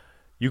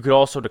 You could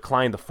also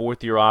decline the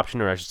 4th-year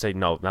option, or I should say,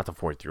 no, not the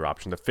 4th-year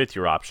option, the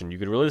 5th-year option. You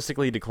could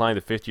realistically decline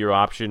the 5th-year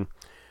option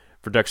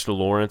for Dexter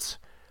Lawrence,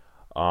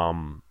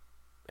 and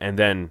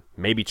then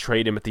maybe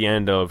trade him at the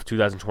end of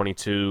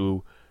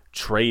 2022,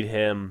 trade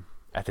him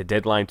at the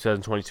deadline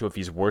 2022 if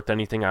he's worth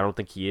anything. I don't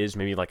think he is,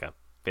 maybe like a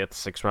 5th,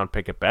 6th-round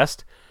pick at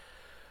best.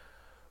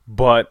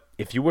 But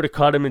if you were to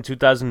cut him in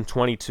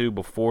 2022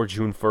 before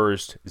June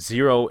 1st,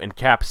 0 in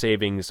cap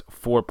savings,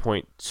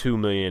 $4.2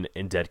 million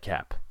in dead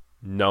cap.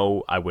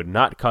 No, I would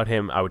not cut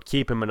him. I would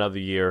keep him another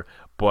year,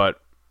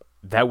 but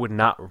that would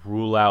not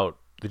rule out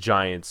the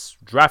Giants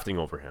drafting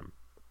over him.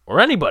 Or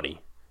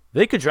anybody.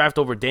 They could draft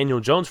over Daniel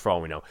Jones for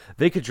all we know.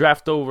 They could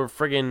draft over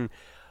friggin',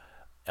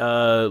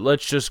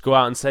 let's just go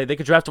out and say, they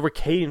could draft over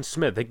Caden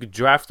Smith. They could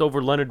draft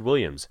over Leonard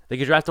Williams. They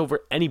could draft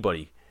over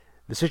anybody.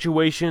 The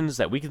situations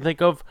that we can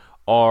think of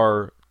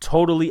are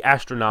totally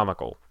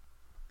astronomical.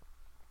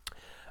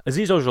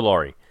 Azeez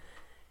Ojulari.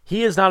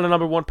 He is not a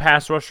number 1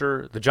 pass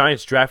rusher. The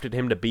Giants drafted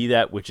him to be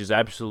that, which is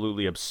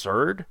absolutely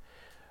absurd.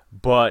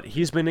 But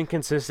he's been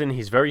inconsistent.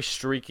 He's very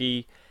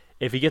streaky.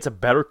 If he gets a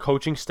better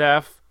coaching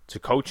staff to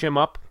coach him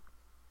up,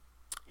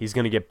 he's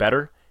going to get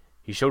better.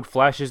 He showed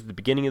flashes at the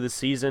beginning of the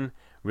season.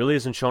 Really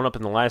hasn't shown up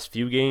in the last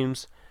few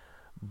games.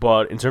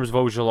 But in terms of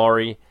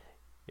Ojulari,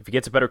 if he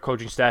gets a better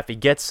coaching staff,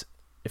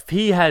 if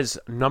he has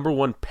number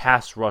 1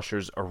 pass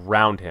rushers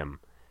around him,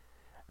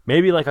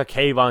 maybe like a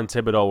Kayvon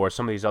Thibodeau or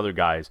some of these other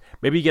guys,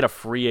 maybe you get a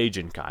free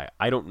agent guy.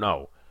 I don't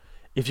know.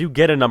 If you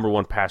get a number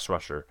 1 pass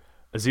rusher,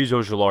 Azeez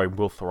Ojulari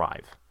will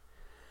thrive.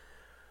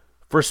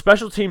 For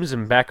special teams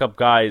and backup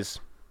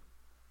guys,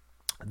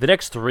 the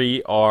next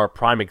 3 are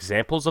prime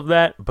examples of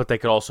that, but they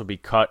could also be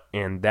cut,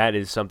 and that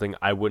is something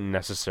I wouldn't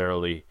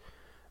necessarily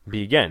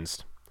be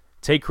against.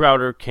 Tay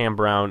Crowder, Cam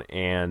Brown,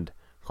 and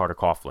Carter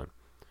Coughlin.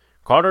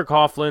 Carter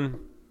Coughlin,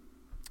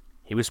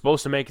 he was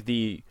supposed to make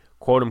the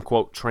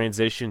quote-unquote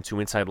transition to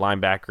inside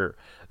linebacker.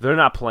 They're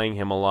not playing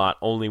him a lot,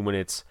 only when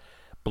it's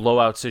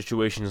blowout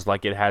situations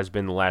like it has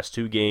been the last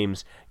 2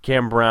 games.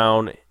 Cam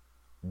Brown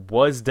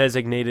was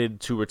designated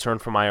to return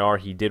from IR.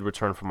 He did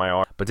return from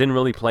IR, but didn't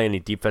really play any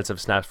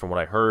defensive snaps from what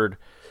I heard.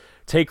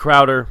 Tay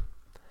Crowder,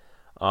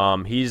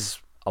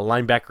 he's a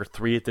linebacker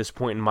 3 at this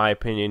point, in my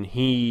opinion.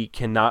 He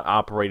cannot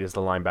operate as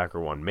the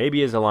linebacker 1.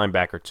 Maybe as a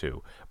linebacker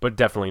 2, but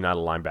definitely not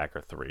a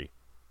linebacker 3.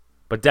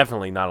 But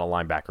definitely not a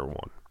linebacker 1.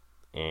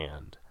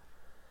 And,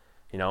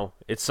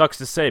 it sucks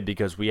to say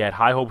because we had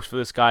high hopes for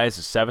this guy as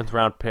a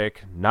 7th-round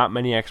pick. Not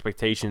many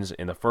expectations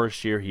in the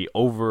first year. He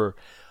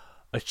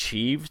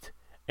overachieved.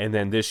 And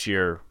then this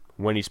year,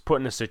 when he's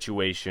put in a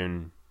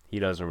situation, he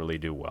doesn't really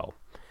do well.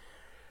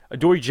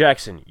 Adoree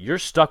Jackson, you're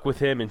stuck with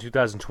him in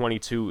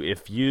 2022.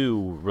 If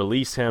you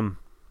release him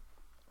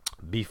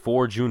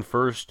before June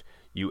 1st,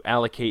 you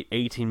allocate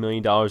 $18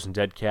 million in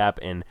dead cap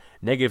and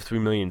negative $3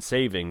 million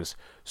savings.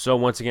 So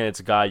once again, it's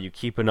a guy you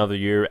keep another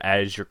year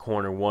as your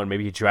corner one.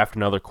 Maybe you draft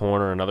another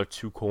corner, another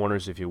 2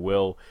 corners, if you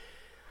will.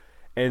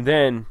 And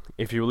then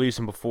if you release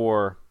him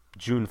before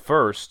June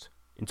 1st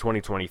in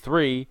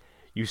 2023,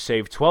 you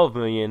save $12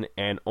 million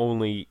and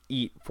only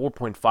eat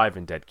 4.5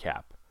 in dead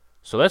cap.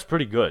 So that's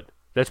pretty good.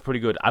 That's pretty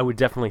good. I would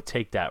definitely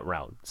take that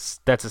route.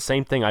 That's the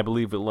same thing, I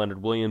believe, with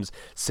Leonard Williams.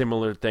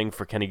 Similar thing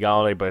for Kenny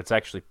Golladay, but it's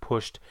actually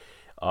pushed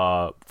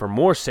for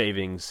more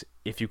savings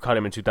if you cut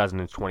him in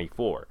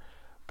 2024.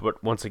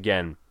 But once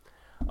again,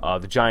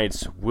 the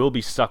Giants will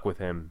be stuck with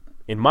him,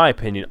 in my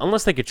opinion,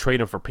 unless they could trade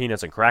him for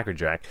peanuts and Cracker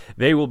Jack.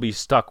 They will be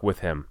stuck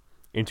with him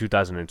in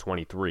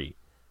 2023.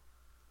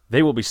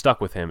 They will be stuck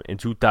with him in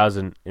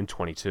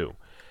 2022.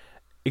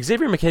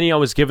 Xavier McKinney, I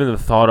was given the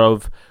thought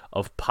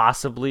of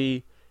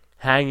possibly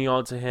hanging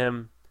on to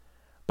him.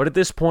 But at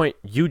this point,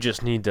 you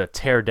just need to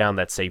tear down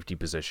that safety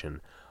position.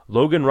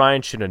 Logan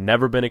Ryan should have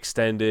never been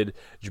extended.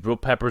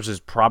 Jabril Peppers is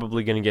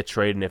probably going to get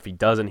traded, and if he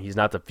doesn't, he's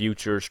not the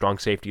future strong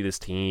safety of this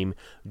team.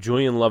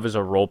 Julian Love is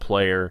a role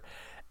player.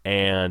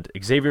 And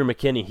Xavier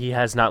McKinney, he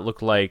has not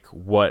looked like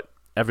what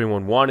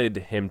everyone wanted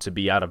him to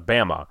be out of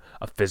Bama.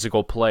 A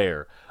physical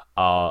player,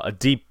 a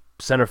deep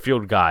center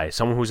field guy,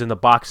 someone who's in the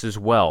box as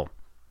well.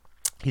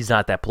 He's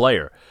not that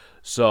player.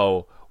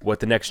 So what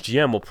the next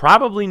GM will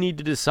probably need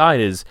to decide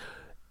is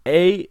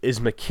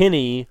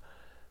McKinney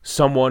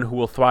someone who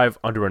will thrive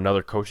under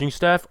another coaching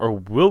staff, or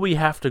will we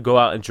have to go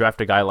out and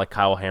draft a guy like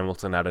Kyle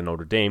Hamilton out of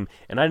Notre Dame?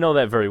 And I know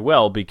that very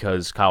well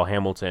because Kyle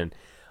Hamilton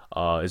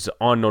is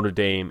on Notre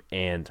Dame,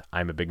 and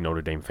I'm a big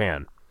Notre Dame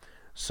fan.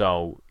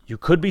 So you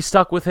could be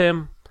stuck with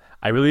him.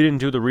 I really didn't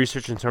do the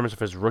research in terms of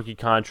his rookie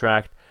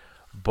contract,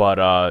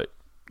 but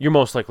you're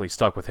most likely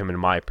stuck with him in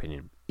my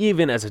opinion,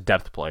 even as a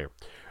depth player.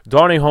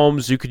 Darnay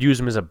Holmes, you could use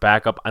him as a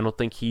backup. I don't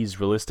think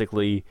he's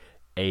realistically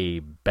a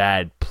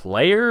bad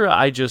player.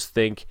 I just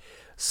think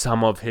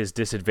some of his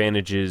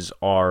disadvantages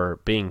are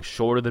being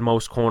shorter than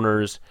most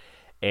corners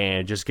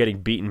and just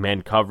getting beaten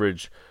man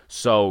coverage.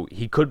 So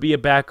he could be a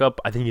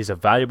backup. I think he's a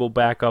valuable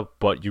backup,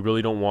 but you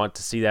really don't want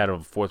to see that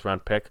of a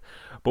 4th-round pick.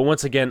 But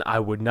once again, I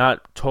would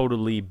not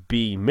totally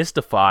be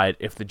mystified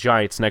if the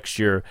Giants next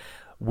year,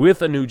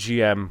 with a new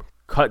GM,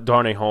 cut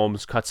Darnay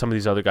Holmes, cut some of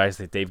these other guys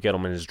that Dave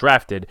Gettleman has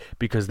drafted,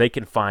 because they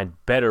can find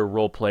better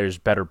role players,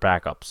 better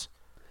backups.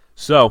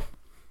 So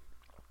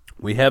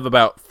we have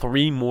about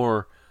 3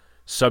 more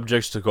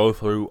subjects to go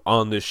through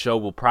on this show.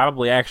 We'll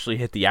probably actually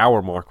hit the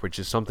hour mark, which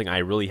is something I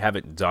really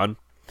haven't done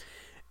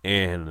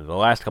in the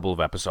last couple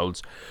of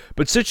episodes.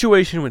 But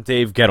situation with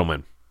Dave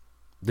Gettleman,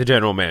 the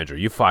general manager.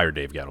 You fired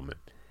Dave Gettleman.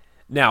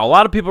 Now, a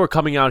lot of people are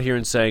coming out here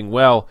and saying,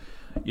 well,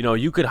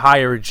 you could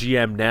hire a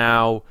GM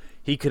now.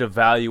 He could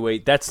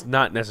evaluate. That's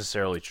not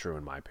necessarily true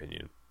in my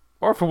opinion.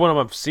 Or for what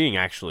I'm seeing,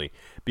 actually,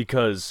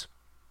 because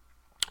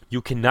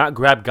you cannot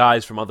grab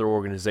guys from other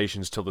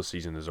organizations till the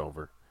season is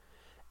over.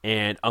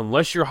 And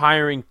unless you're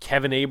hiring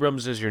Kevin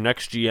Abrams as your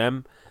next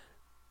GM,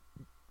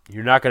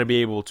 you're not going to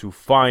be able to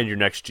find your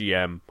next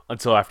GM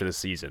until after the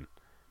season,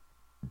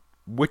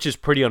 which is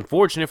pretty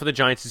unfortunate for the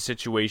Giants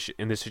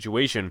in this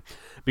situation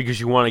because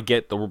you want to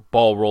get the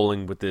ball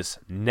rolling with this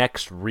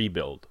next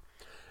rebuild.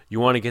 You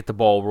want to get the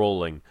ball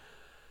rolling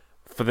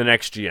for the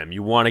next GM.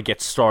 You want to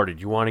get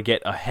started. You want to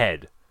get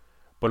ahead.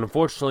 But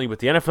unfortunately, with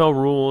the NFL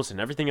rules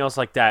and everything else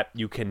like that,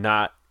 you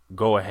cannot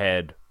go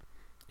ahead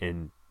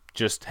and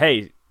just,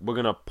 hey, we're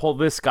going to pull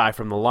this guy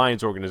from the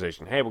Lions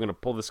organization. Hey, we're going to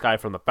pull this guy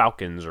from the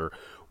Falcons or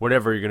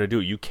whatever you're going to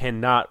do. You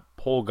cannot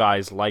pull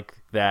guys like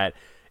that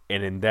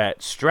and in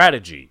that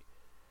strategy.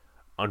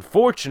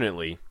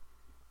 Unfortunately,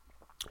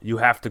 you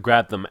have to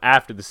grab them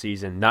after the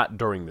season, not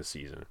during the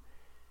season.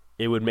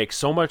 It would make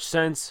so much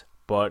sense,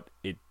 but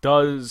it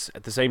does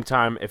at the same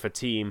time if a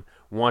team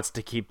wants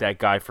to keep that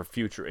guy for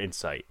future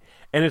insight.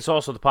 And it's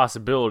also the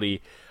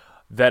possibility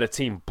that a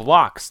team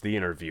blocks the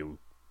interview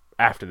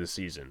after the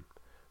season.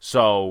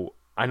 So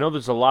I know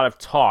there's a lot of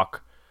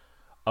talk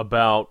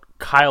about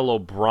Kyle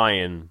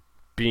O'Brien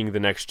being the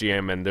next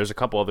GM, and there's a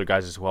couple other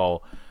guys as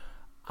well.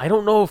 I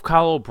don't know if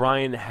Kyle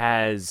O'Brien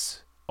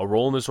has a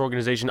role in this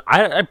organization.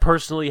 I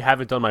personally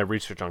haven't done my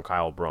research on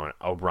Kyle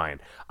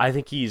O'Brien. I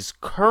think he's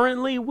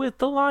currently with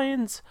the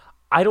Lions.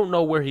 I don't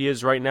know where he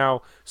is right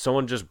now.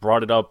 Someone just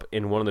brought it up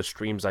in one of the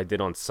streams I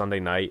did on Sunday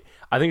night.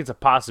 I think it's a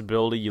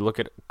possibility. You look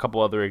at a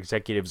couple other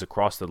executives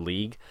across the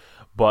league.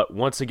 But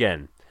once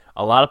again,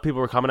 a lot of people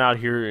are coming out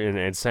here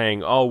and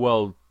saying, oh,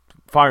 well,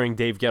 firing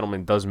Dave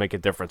Gettleman does make a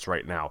difference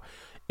right now.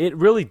 It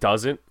really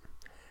doesn't,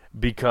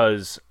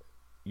 because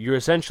you're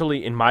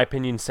essentially, in my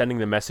opinion, sending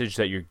the message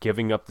that you're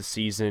giving up the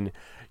season,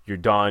 you're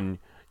done,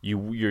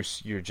 you're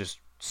just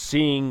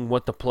seeing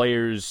what the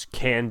players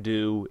can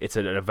do. It's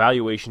an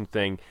evaluation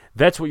thing.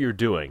 That's what you're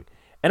doing.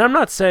 And I'm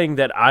not saying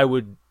that I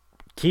would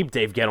keep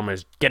Dave Gettleman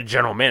as get a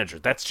general manager.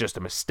 That's just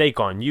a mistake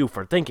on you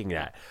for thinking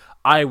that.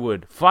 I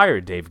would fire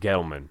Dave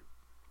Gettleman.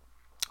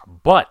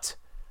 But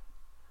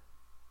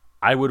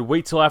I would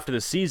wait till after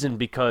the season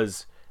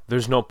because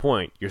there's no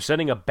point. You're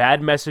sending a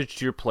bad message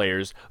to your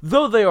players,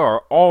 though they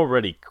are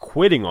already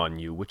quitting on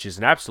you, which is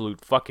an absolute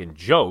fucking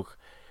joke.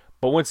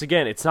 But once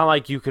again, it's not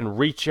like you can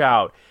reach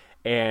out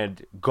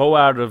and go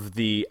out of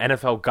the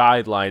NFL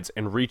guidelines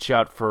and reach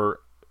out for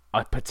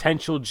a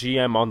potential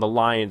GM on the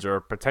Lions or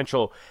a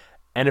potential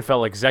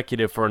NFL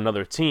executive for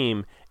another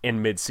team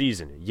in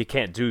mid-season. You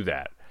can't do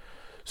that.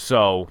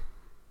 So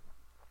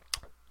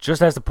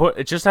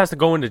it just has to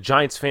go into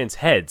Giants fans'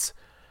 heads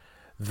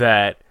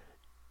that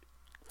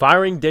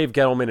firing Dave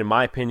Gettleman, in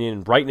my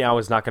opinion, right now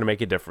is not going to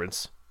make a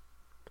difference.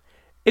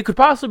 It could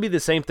possibly be the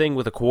same thing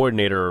with a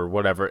coordinator or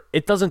whatever.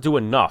 It doesn't do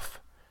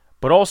enough.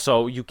 But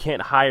also, you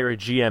can't hire a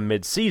GM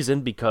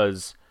mid-season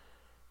because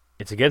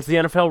it's against the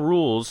NFL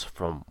rules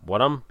from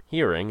what I'm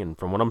hearing and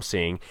from what I'm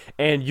seeing.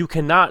 And you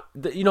cannot,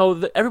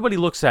 everybody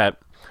looks at,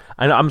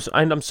 and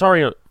I'm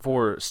sorry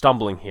for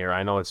stumbling here.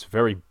 I know it's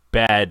very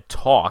bad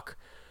talk,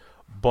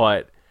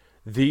 but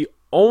the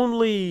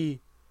only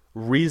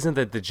reason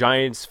that the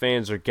Giants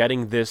fans are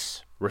getting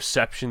this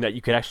reception that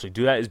you could actually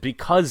do that is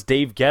because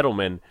Dave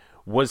Gettleman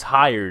was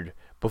hired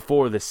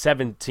before the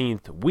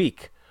 17th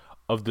week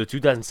of the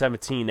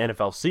 2017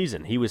 NFL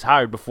season. He was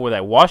hired before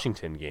that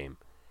Washington game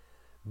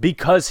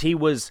because he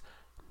was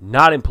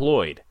not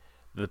employed.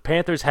 The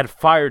Panthers had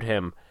fired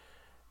him,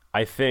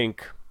 I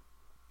think,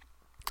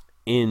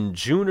 in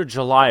June or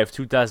July of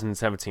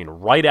 2017,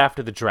 right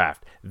after the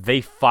draft.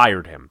 They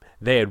fired him.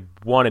 They had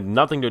wanted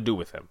nothing to do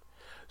with him.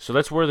 So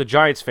that's where the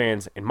Giants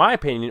fans, in my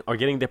opinion, are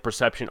getting the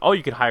perception, oh,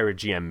 you could hire a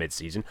GM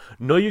midseason.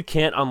 No, you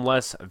can't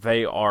unless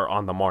they are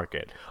on the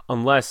market,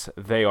 unless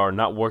they are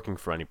not working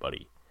for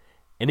anybody.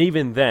 And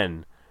even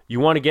then, you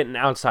want to get an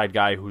outside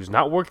guy who's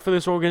not worked for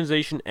this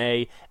organization,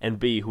 A, and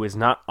B, who is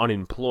not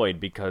unemployed,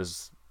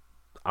 because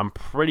I'm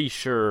pretty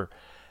sure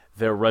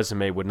their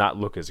resume would not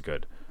look as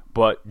good.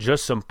 But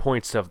just some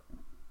points to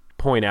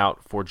point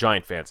out for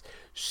Giant fans.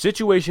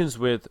 Situations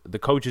with the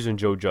coaches and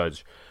Joe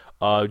Judge.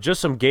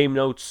 Just some game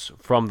notes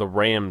from the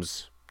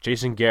Rams.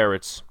 Jason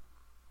Garrett's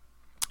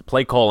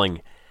play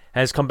calling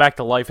has come back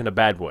to life in a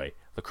bad way.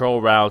 The curl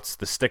routes,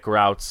 the stick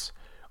routes,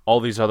 all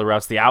these other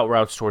routes, the out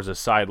routes towards the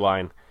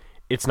sideline.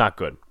 It's not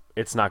good.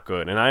 It's not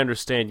good. And I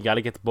understand you got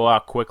to get the ball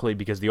out quickly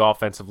because the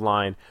offensive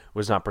line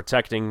was not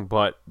protecting,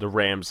 but the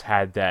Rams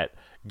had that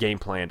game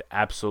planned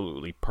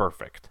absolutely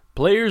perfect.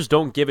 Players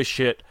don't give a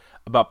shit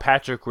about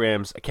Patrick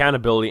Graham's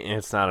accountability, and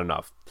it's not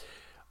enough.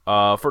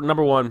 For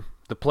number one,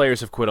 the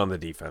players have quit on the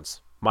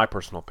defense. My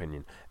personal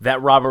opinion.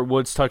 That Robert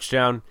Woods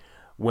touchdown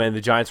when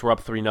the Giants were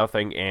up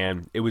 3-0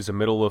 and it was a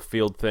middle of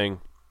field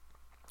thing,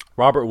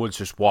 Robert Woods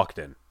just walked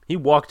in. He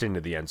walked into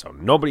the end zone.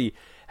 Nobody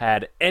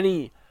had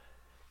any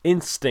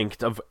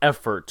instinct of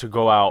effort to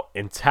go out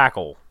and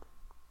tackle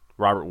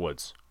Robert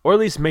Woods, or at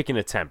least make an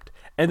attempt.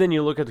 And then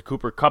you look at the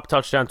Cooper Kupp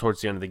touchdown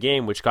towards the end of the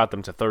game, which got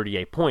them to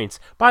 38 points.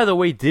 By the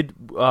way,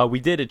 we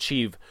did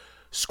achieve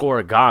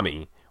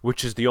scoregami,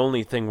 which is the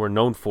only thing we're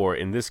known for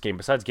in this game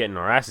besides getting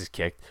our asses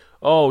kicked.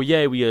 Oh,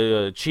 yay, we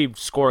achieved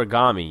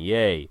scoregami,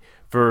 yay.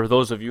 For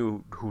those of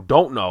you who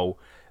don't know,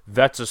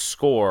 that's a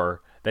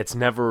score that's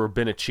never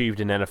been achieved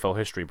in NFL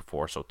history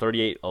before. So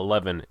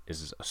 38-11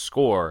 is a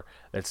score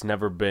that's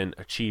never been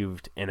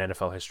achieved in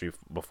NFL history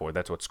before.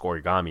 That's what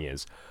scoregami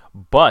is.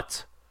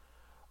 But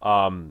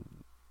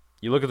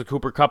you look at the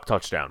Cooper Kupp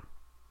touchdown.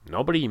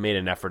 Nobody made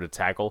an effort to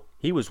tackle.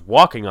 He was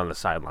walking on the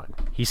sideline.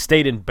 He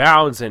stayed in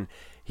bounds, and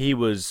he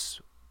was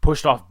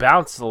pushed off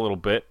bounce a little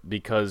bit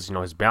because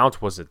his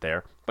bounce wasn't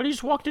there. But he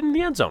just walked into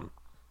the end zone.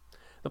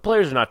 The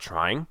players are not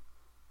trying.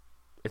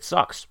 It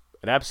sucks.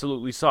 It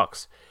absolutely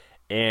sucks.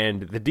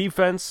 And the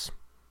defense,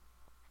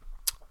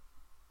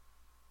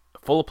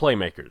 full of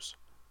playmakers.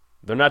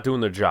 They're not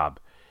doing their job.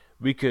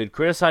 We could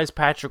criticize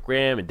Patrick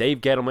Graham and Dave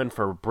Gettleman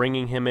for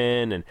bringing him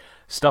in and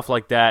stuff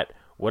like that.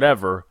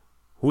 Whatever.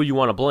 Who you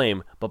want to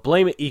blame. But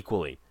blame it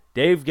equally.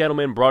 Dave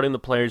Gettleman brought in the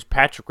players.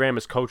 Patrick Graham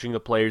is coaching the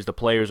players. The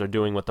players are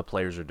doing what the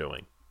players are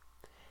doing.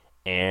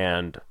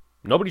 And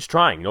nobody's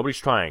trying. Nobody's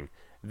trying.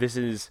 This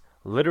is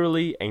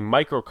literally a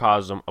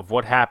microcosm of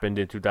what happened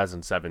in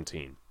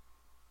 2017.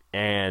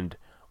 And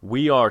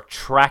we are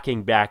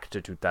tracking back to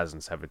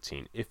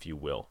 2017, if you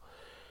will.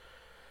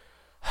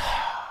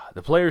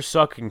 The players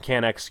suck and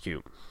can't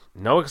execute.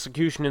 No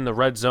execution in the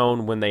red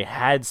zone when they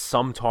had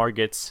some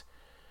targets.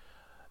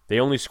 They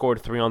only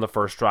scored 3 on the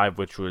first drive,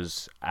 which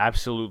was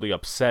absolutely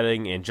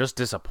upsetting and just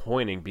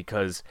disappointing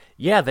because,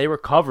 yeah, they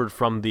recovered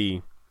from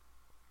the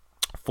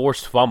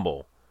forced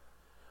fumble.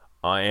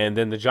 And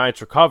then the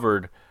Giants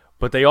recovered,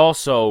 but they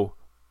also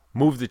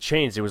moved the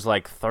chains. It was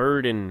like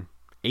 3rd and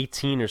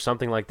 18 or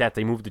something like that.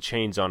 They moved the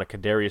chains on a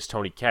Kadarius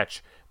Toney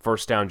catch.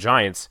 First down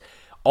Giants.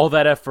 All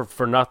that effort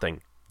for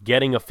nothing.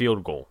 Getting a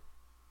field goal.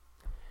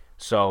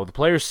 So the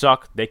players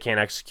suck. They can't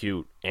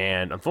execute.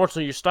 And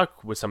unfortunately, you're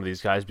stuck with some of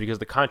these guys because of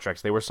the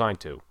contracts they were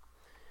signed to.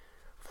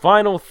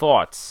 Final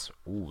thoughts.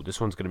 Ooh, this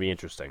one's going to be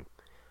interesting.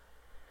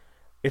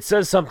 It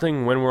says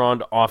something when we're on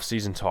to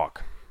off-season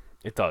talk.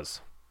 It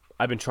does.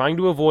 I've been trying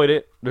to avoid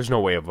it. There's no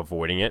way of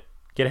avoiding it.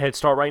 Get a head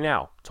start right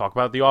now. Talk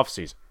about the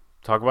off-season.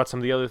 Talk about some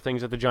of the other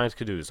things that the Giants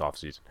could do this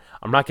offseason.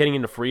 I'm not getting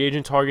into free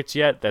agent targets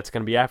yet. That's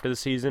going to be after the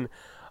season.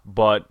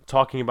 But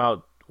talking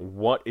about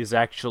what is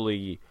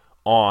actually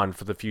on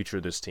for the future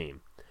of this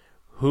team.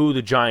 Who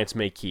the Giants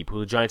may keep, who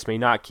the Giants may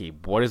not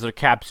keep. What is their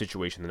cap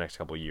situation the next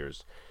couple of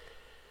years?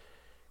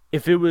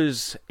 If it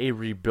was a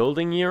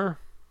rebuilding year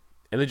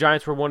and the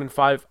Giants were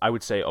 1-5, I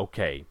would say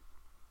okay.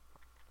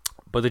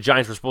 But the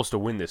Giants were supposed to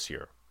win this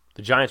year.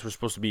 The Giants were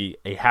supposed to be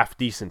a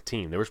half-decent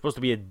team. They were supposed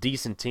to be a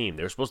decent team.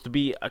 They were supposed to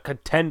be a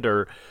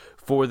contender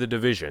for the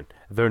division.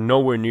 They're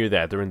nowhere near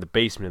that. They're in the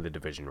basement of the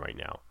division right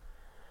now.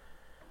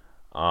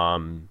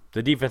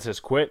 The defense has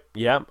quit.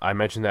 Yeah, I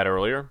mentioned that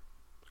earlier.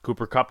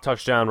 Cooper Kupp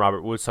touchdown,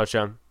 Robert Woods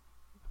touchdown.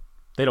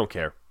 They don't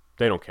care.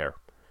 They don't care.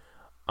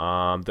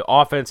 The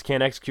offense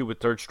can't execute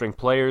with third-string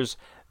players.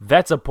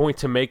 That's a point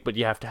to make, but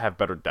you have to have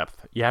better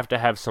depth. You have to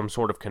have some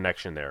sort of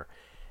connection there.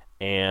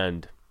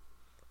 And,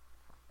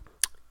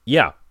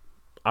 yeah,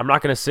 I'm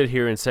not going to sit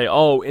here and say,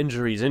 oh,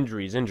 injuries.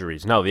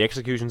 No, the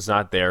execution's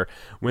not there.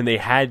 When they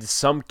had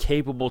some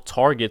capable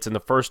targets in the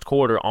first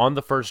quarter on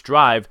the first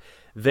drive,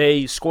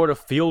 they scored a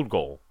field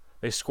goal.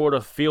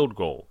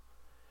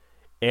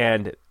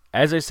 And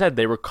as I said,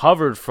 they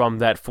recovered from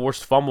that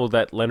forced fumble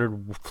that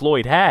Leonard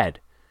Floyd had.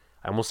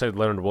 I almost said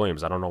Leonard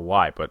Williams. I don't know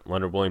why, but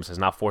Leonard Williams has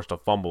not forced a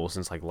fumble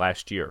since like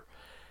last year.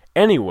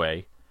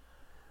 Anyway,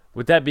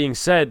 with that being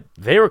said,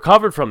 they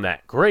recovered from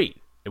that.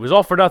 Great. It was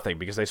all for nothing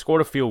because they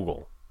scored a field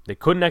goal. They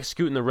couldn't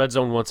execute in the red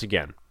zone once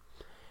again.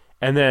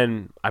 And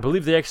then I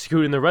believe they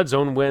executed in the red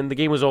zone when the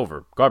game was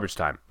over. Garbage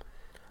time.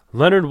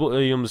 Leonard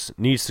Williams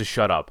needs to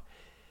shut up.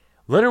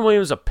 Leonard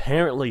Williams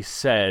apparently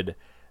said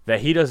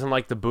that he doesn't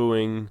like the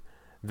booing,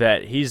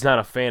 that he's not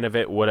a fan of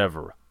it,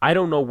 whatever. I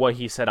don't know what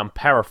he said. I'm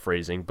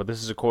paraphrasing, but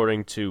this is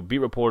according to beat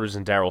reporters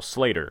and Darryl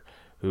Slater,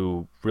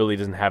 who really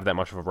doesn't have that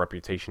much of a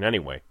reputation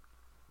anyway.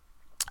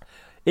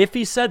 If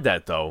he said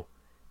that, though,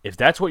 if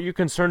that's what you're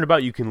concerned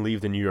about, you can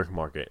leave the New York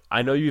market.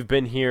 I know you've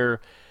been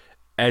here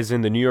as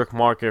in the New York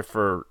market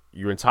for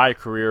your entire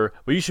career,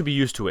 but you should be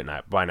used to it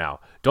by now.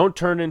 Don't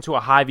turn into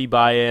a Javi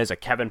Baez, a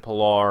Kevin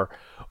Pillar,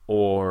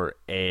 or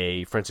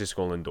a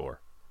Francisco Lindor.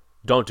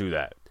 Don't do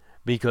that.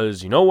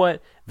 Because you know what?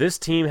 This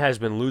team has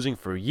been losing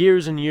for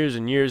years and years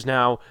and years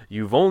now.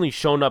 You've only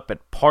shown up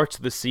at parts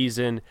of the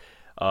season,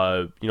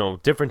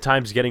 different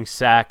times getting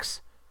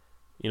sacks.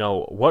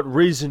 What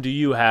reason do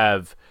you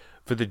have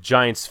for the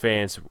Giants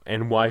fans,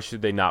 and why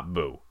should they not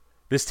boo?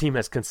 This team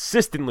has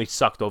consistently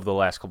sucked over the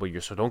last couple of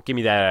years, so don't give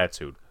me that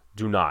attitude.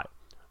 Do not.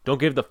 Don't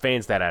give the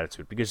fans that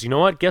attitude. Because you know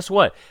what? Guess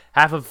what?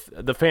 Half of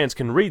the fans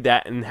can read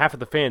that, and half of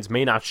the fans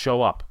may not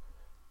show up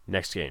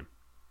next game.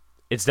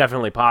 It's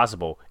definitely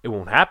possible. It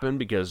won't happen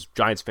because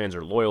Giants fans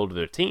are loyal to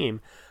their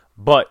team,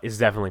 but it's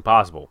definitely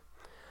possible.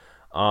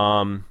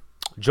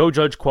 Joe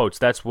Judge quotes,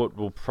 that's what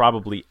we'll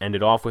probably end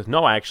it off with.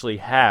 No, I actually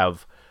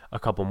have a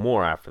couple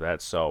more after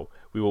that, so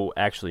we will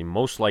actually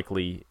most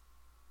likely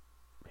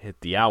hit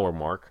the hour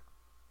mark.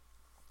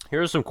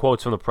 Here are some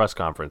quotes from the press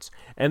conference,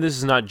 and this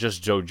is not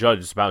just Joe Judge,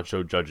 it's about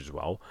Joe Judge as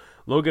well.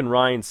 Logan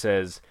Ryan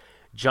says,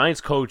 Giants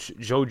coach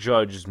Joe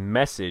Judge's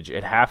message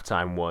at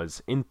halftime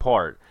was, in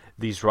part,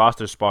 these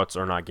roster spots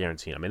are not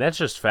guaranteed. I mean, that's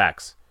just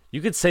facts.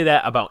 You could say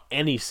that about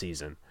any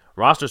season.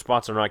 Roster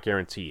spots are not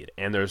guaranteed,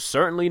 and they're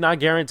certainly not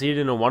guaranteed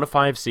in a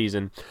 1-5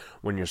 season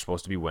when you're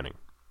supposed to be winning.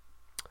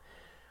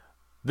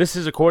 This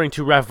is according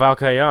to Raf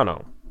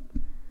Valcayano.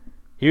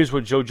 Here's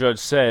what Joe Judge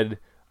said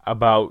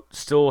about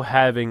still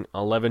having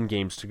 11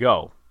 games to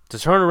go. To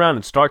turn around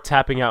and start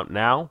tapping out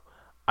now,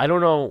 I don't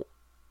know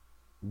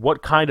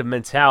what kind of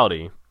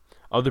mentality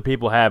other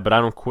people have, but I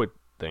don't quit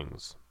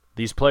things.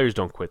 These players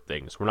don't quit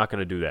things. We're not going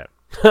to do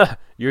that.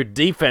 Your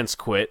defense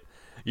quit.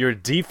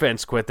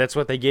 That's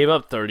what they gave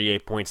up,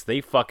 38 points.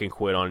 They fucking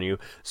quit on you.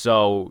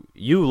 So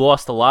you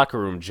lost the locker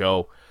room,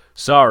 Joe.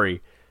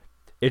 Sorry.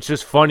 It's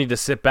just funny to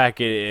sit back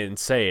and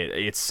say it.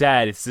 It's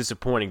sad. It's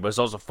disappointing, but it's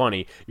also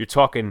funny. You're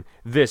talking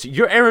this.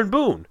 You're Aaron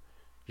Boone.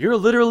 You're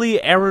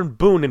literally Aaron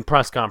Boone in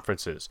press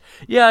conferences.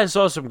 Yeah, I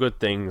saw some good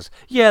things.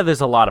 Yeah,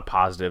 there's a lot of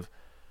positive.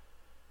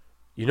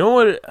 You know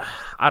what?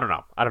 I don't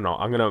know.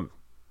 I'm going to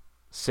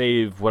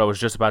save what I was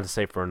just about to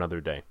say for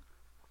another day.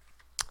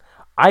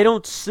 I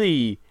don't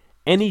see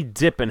any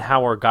dip in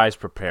how our guys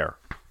prepare.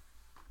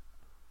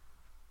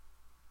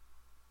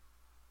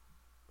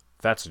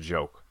 That's a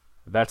joke.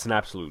 That's an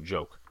absolute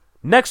joke.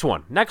 Next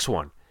one.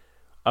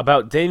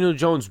 About Daniel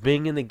Jones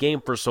being in the game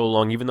for so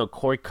long, even though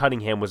Corey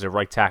Cunningham was at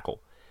right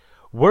tackle.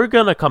 We're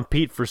going to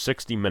compete for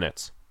 60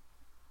 minutes.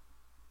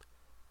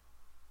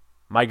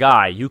 My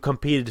guy, you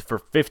competed for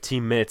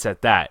 15 minutes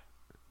at that.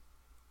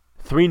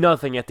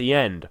 3-0 at the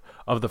end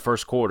of the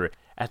first quarter.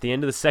 At the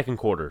end of the second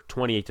quarter,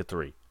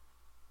 28-3.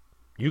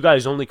 You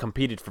guys only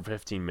competed for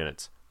 15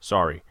 minutes.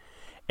 Sorry.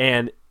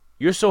 And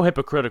you're so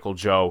hypocritical,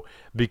 Joe,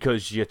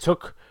 because you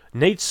took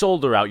Nate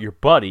Solder out, your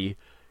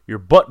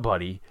butt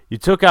buddy. You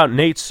took out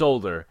Nate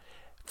Solder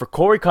for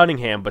Corey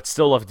Cunningham, but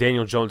still left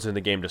Daniel Jones in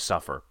the game to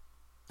suffer.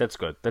 That's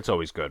good. That's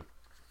always good.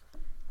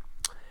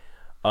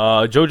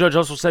 Joe Judge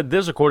also said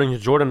this, according to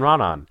Jordan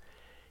Ronan.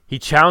 He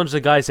challenged the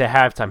guys at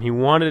halftime. He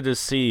wanted to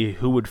see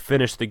who would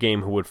finish the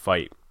game, who would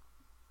fight.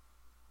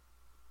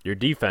 Your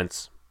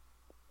defense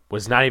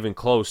was not even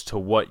close to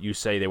what you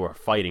say they were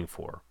fighting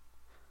for.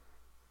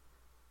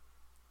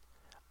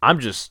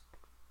 I'm just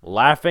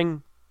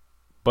laughing,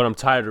 but I'm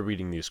tired of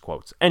reading these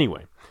quotes.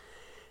 Anyway,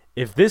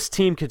 if this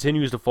team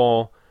continues to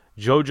fall,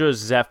 Joe Judge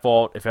is at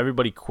fault if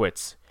everybody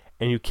quits,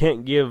 and you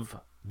can't give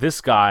this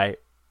guy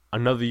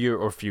another year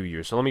or a few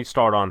years. So let me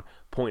start on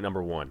point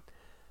number one.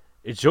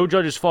 It's Joe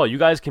Judge's fault. You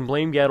guys can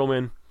blame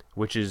Gettleman,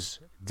 which is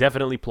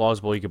definitely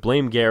plausible. You can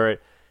blame Garrett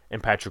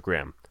and Patrick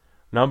Graham.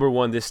 Number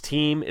one, this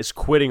team is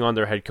quitting on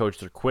their head coach.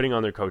 They're quitting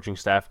on their coaching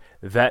staff.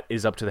 That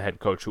is up to the head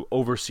coach who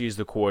oversees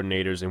the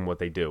coordinators and what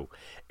they do.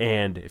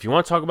 And if you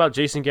want to talk about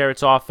Jason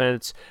Garrett's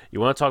offense, you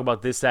want to talk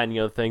about this, that, and the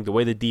other thing, the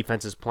way the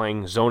defense is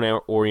playing,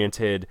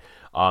 zone-oriented,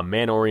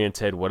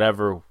 man-oriented,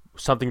 whatever,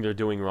 something they're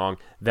doing wrong,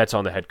 that's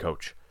on the head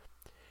coach.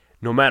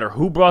 No matter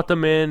who brought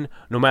them in,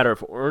 no matter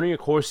if Ernie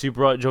Accorsi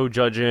brought Joe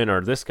Judge in,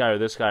 or this guy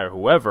or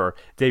whoever,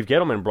 Dave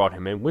Gettleman brought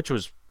him in, which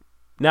was,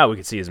 now we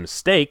can see his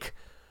mistake,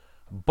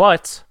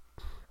 but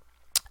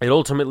it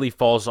ultimately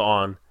falls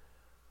on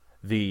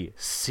the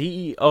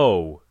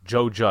CEO,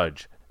 Joe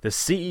Judge, the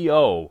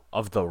CEO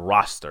of the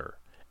roster,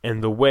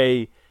 and the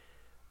way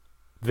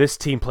this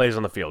team plays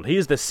on the field. He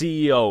is the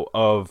CEO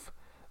of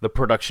the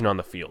production on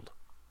the field.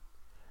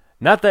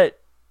 Not that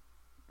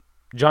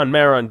John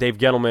Mara and Dave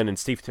Gettleman and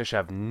Steve Tisch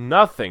have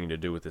nothing to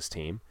do with this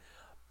team,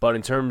 but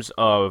in terms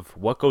of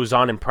what goes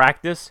on in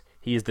practice,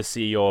 he is the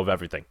CEO of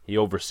everything. He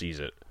oversees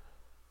it.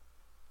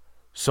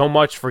 So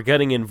much for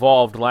getting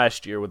involved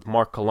last year with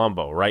Mark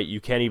Colombo, right?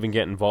 You can't even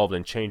get involved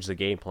and change the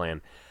game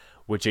plan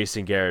with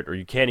Jason Garrett, or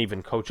you can't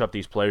even coach up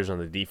these players on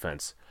the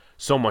defense.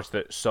 So much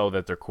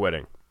that they're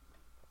quitting.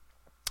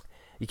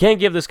 You can't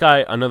give this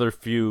guy another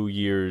few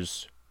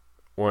years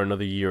or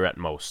another year at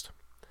most.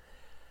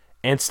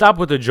 And stop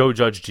with the Joe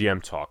Judge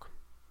GM talk.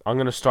 I'm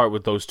going to start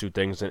with those two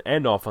things and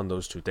end off on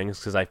those two things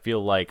because I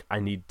feel like I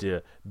need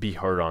to be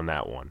heard on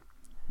that one.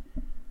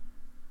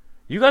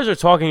 You guys are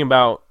talking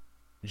about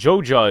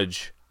Joe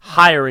Judge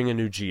hiring a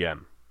new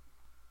GM.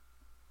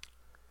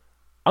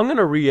 I'm going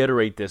to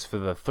reiterate this for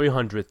the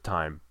 300th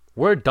time.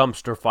 We're a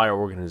dumpster fire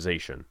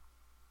organization.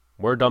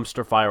 We're a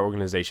dumpster fire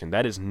organization.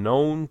 That is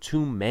known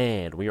to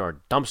man. We are a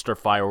dumpster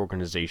fire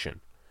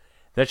organization.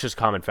 That's just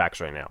common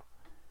facts right now.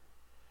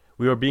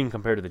 We are being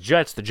compared to the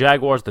Jets, the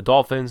Jaguars, the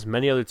Dolphins,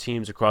 many other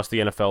teams across the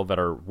NFL that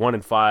are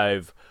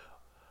 1-5,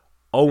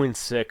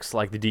 0-6,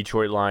 like the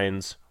Detroit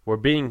Lions. We're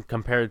being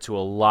compared to a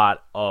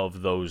lot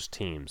of those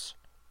teams.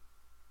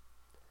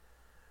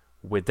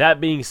 With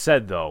that being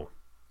said, though,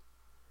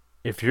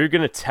 if you're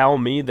going to tell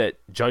me that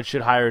Judge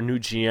should hire a new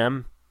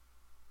GM,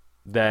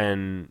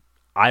 then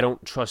I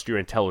don't trust your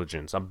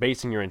intelligence. I'm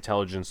basing your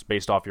intelligence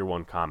based off your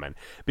one comment.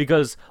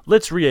 Because,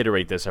 let's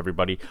reiterate this,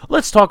 everybody.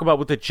 Let's talk about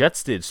what the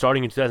Jets did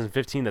starting in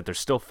 2015 that they're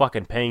still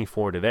fucking paying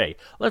for today.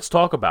 Let's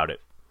talk about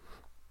it.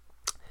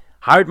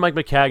 Hired Mike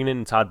Maccagnan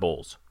and Todd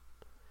Bowles.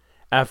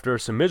 After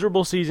some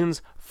miserable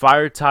seasons,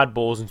 fired Todd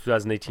Bowles in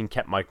 2018,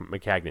 kept Mike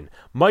Maccagnan.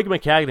 Mike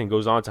Maccagnan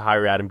goes on to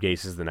hire Adam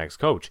Gase as the next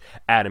coach.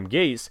 Adam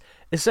Gase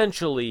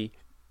essentially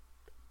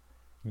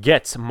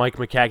gets Mike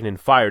Maccagnan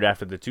fired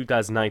after the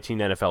 2019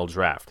 NFL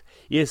Draft.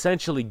 He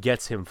essentially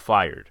gets him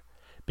fired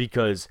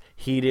because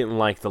he didn't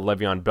like the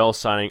Le'Veon Bell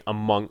signing,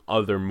 among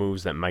other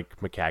moves that Mike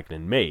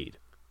Maccagnan made.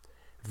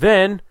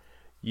 Then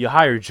you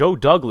hire Joe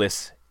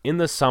Douglas in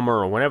the summer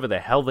or whenever the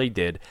hell they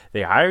did.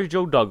 They hired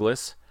Joe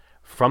Douglas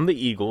from the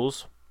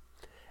Eagles,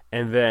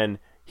 and then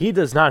he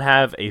does not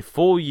have a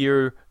full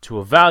year to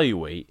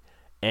evaluate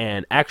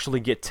and actually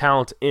get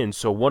talent in.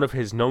 So one of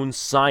his known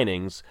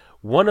signings,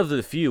 one of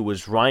the few,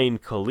 was Ryan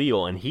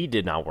Khalil, and he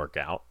did not work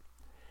out.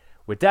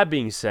 With that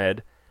being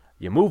said,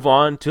 you move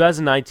on.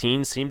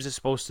 2019 seems it's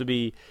supposed to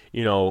be,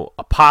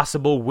 a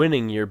possible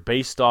winning year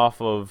based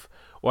off of,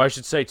 or I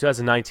should say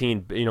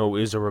 2019,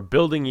 is a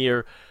rebuilding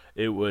year.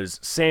 It was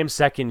Sam's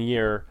second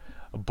year,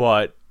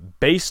 but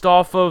based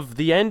off of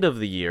the end of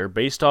the year,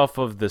 based off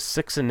of the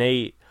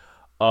 6-8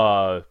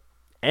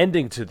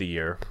 ending to the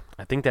year,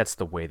 I think that's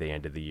the way they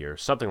ended the year,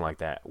 something like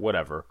that,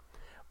 whatever.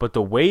 But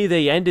the way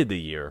they ended the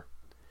year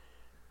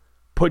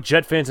put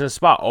Jet fans in a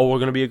spot. Oh, we're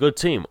going to be a good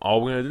team. Oh,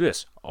 we're going to do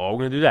this. Oh, we're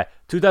going to do that.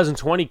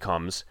 2020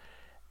 comes.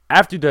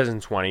 After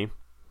 2020,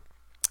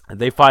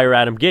 they fire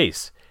Adam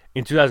Gase.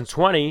 In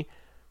 2020,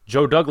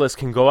 Joe Douglas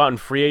can go out in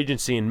free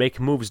agency and make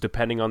moves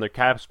depending on their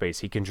cap space.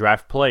 He can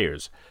draft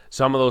players.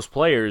 Some of those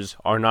players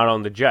are not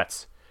on the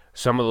Jets.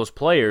 Some of those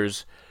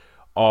players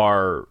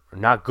are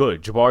not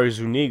good. Jabari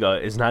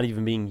Zuniga is not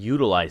even being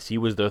utilized. He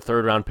was their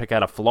third-round pick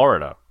out of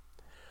Florida.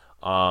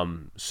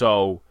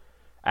 So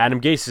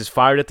Adam Gase is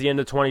fired at the end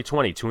of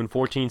 2020,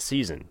 2-14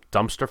 season,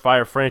 dumpster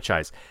fire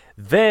franchise.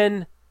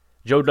 Then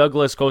Joe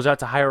Douglas goes out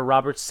to hire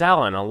Robert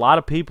Saleh, and a lot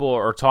of people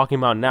are talking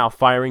about now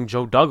firing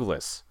Joe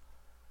Douglas.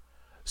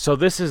 So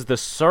this is the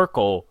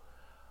circle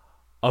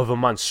of a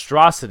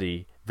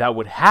monstrosity that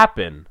would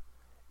happen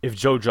if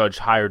Joe Judge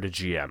hired a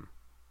GM.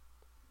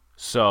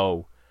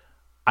 So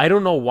I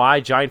don't know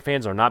why Giant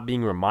fans are not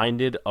being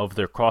reminded of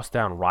their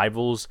crosstown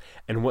rivals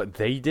and what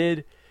they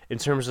did in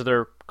terms of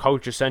their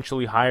coach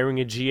essentially hiring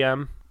a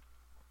GM.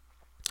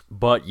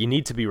 But you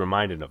need to be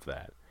reminded of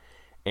that.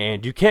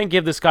 And you can't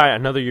give this guy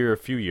another year or a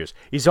few years.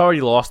 He's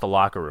already lost the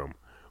locker room.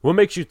 What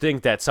makes you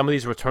think that some of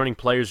these returning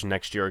players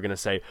next year are going to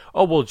say,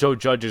 oh, well, Joe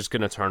Judge is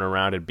going to turn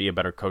around and be a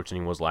better coach than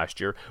he was last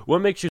year? What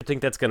makes you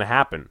think that's going to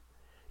happen?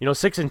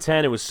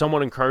 6-10, it was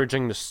somewhat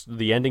encouraging,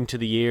 the ending to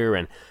the year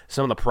and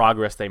some of the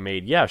progress they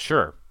made. Yeah,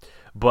 sure.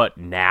 But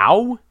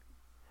now,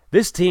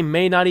 this team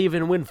may not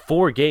even win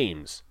 4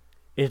 games.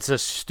 It's a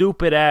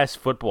stupid-ass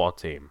football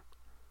team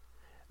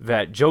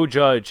that Joe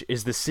Judge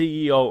is the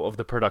CEO of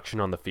the production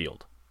on the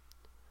field.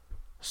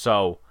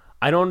 So,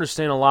 I don't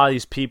understand a lot of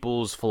these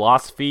people's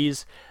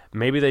philosophies.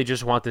 Maybe they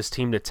just want this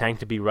team to tank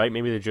to be right.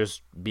 Maybe they're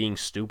just being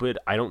stupid.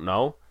 I don't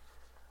know.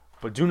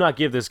 But do not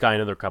give this guy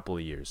another couple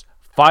of years.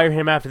 Fire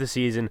him after the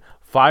season.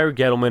 Fire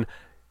Gettleman.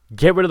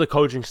 Get rid of the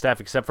coaching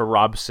staff except for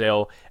Rob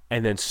Sale.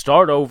 And then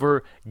start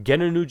over. Get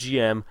a new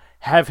GM.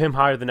 Have him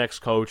hire the next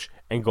coach.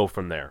 And go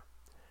from there.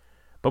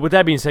 But with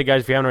that being said,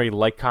 guys, if you haven't already,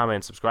 like, comment,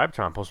 and subscribe,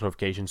 turn on post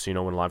notifications so you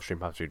know when a live stream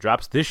pops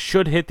drops. This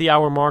should hit the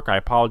hour mark. I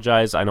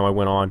apologize. I know I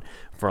went on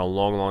for a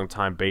long, long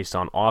time based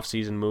on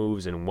off-season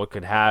moves and what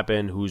could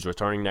happen, who's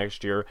returning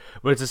next year.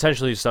 But it's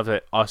essentially stuff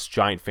that us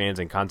Giant fans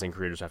and content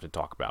creators have to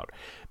talk about.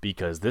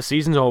 Because this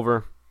season's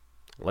over.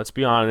 Let's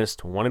be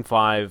honest,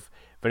 1-5. If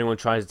anyone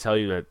tries to tell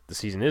you that the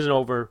season isn't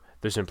over,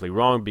 they're simply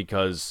wrong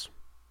because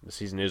the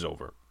season is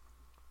over.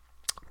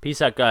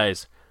 Peace out,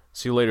 guys.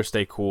 See you later.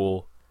 Stay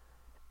cool.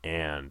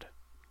 And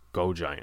go Giants.